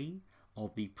 3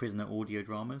 of the Prisoner audio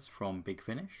dramas from Big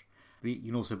Finish. You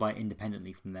can also buy it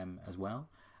independently from them as well.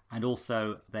 And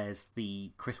also there's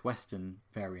the Chris Weston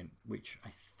variant, which I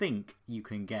think you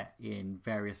can get in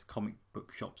various comic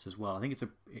book shops as well. I think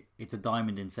it's a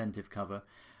Diamond incentive cover,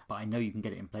 but I know you can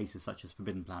get it in places such as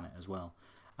Forbidden Planet as well.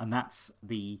 And that's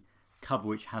the cover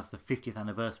which has the 50th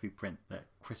anniversary print that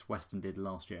Chris Weston did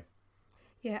last year.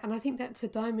 Yeah, and I think that's a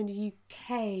Diamond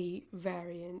UK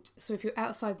variant. So if you're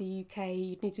outside the UK,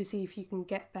 you'd need to see if you can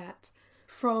get that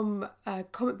from a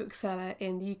comic book seller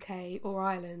in the UK or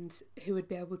Ireland who would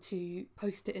be able to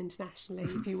post it internationally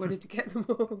if you wanted to get them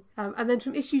all. And then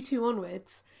from issue 2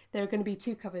 onwards, there are going to be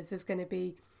 2 covers. There's going to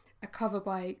be a cover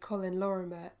by Colin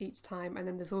Lorimer each time, and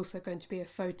then there's also going to be a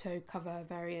photo cover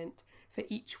variant for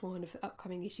each one of the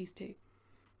upcoming issues too.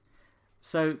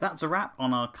 So that's a wrap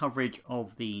on our coverage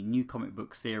of the new comic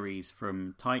book series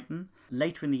from Titan.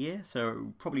 Later in the year,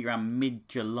 so probably around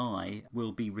mid-July,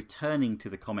 we'll be returning to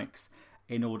the comics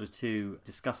in order to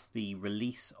discuss the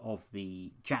release of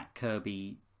the Jack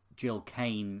Kirby Jill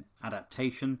Kane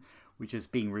adaptation, which is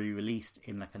being re-released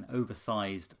in like an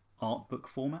oversized art book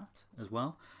format as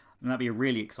well. And that'd be a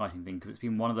really exciting thing because it's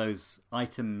been one of those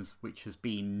items which has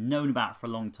been known about for a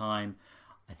long time.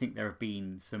 I think there have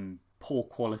been some poor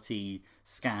quality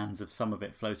scans of some of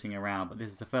it floating around, but this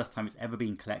is the first time it's ever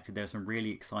been collected. There are some really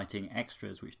exciting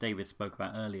extras which David spoke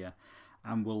about earlier,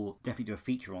 and we'll definitely do a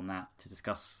feature on that to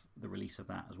discuss the release of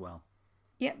that as well.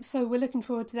 Yep, so we're looking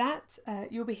forward to that.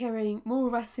 You'll be hearing more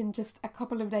of us in just a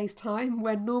couple of days' time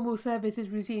when normal service is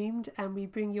resumed and we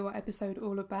bring you our episode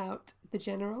all about the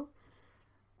General.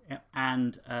 Yep,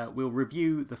 and we'll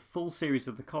review the full series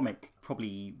of the comic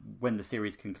probably when the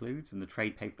series concludes and the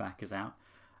trade paperback is out.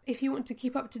 If you want to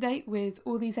keep up to date with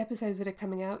all these episodes that are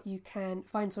coming out, you can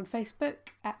find us on Facebook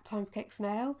at Time for Cake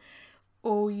Snail,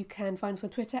 or you can find us on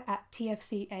Twitter at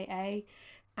TFCAA,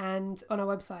 and on our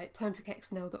website,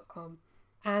 timeforcakesnail.com.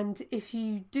 And if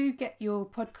you do get your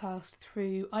podcast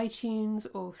through iTunes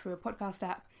or through a podcast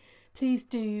app, please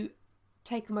do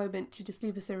take a moment to just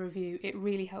leave us a review. It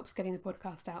really helps getting the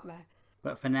podcast out there.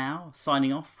 But for now,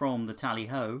 signing off from the Tally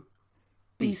Ho,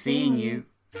 be seeing you.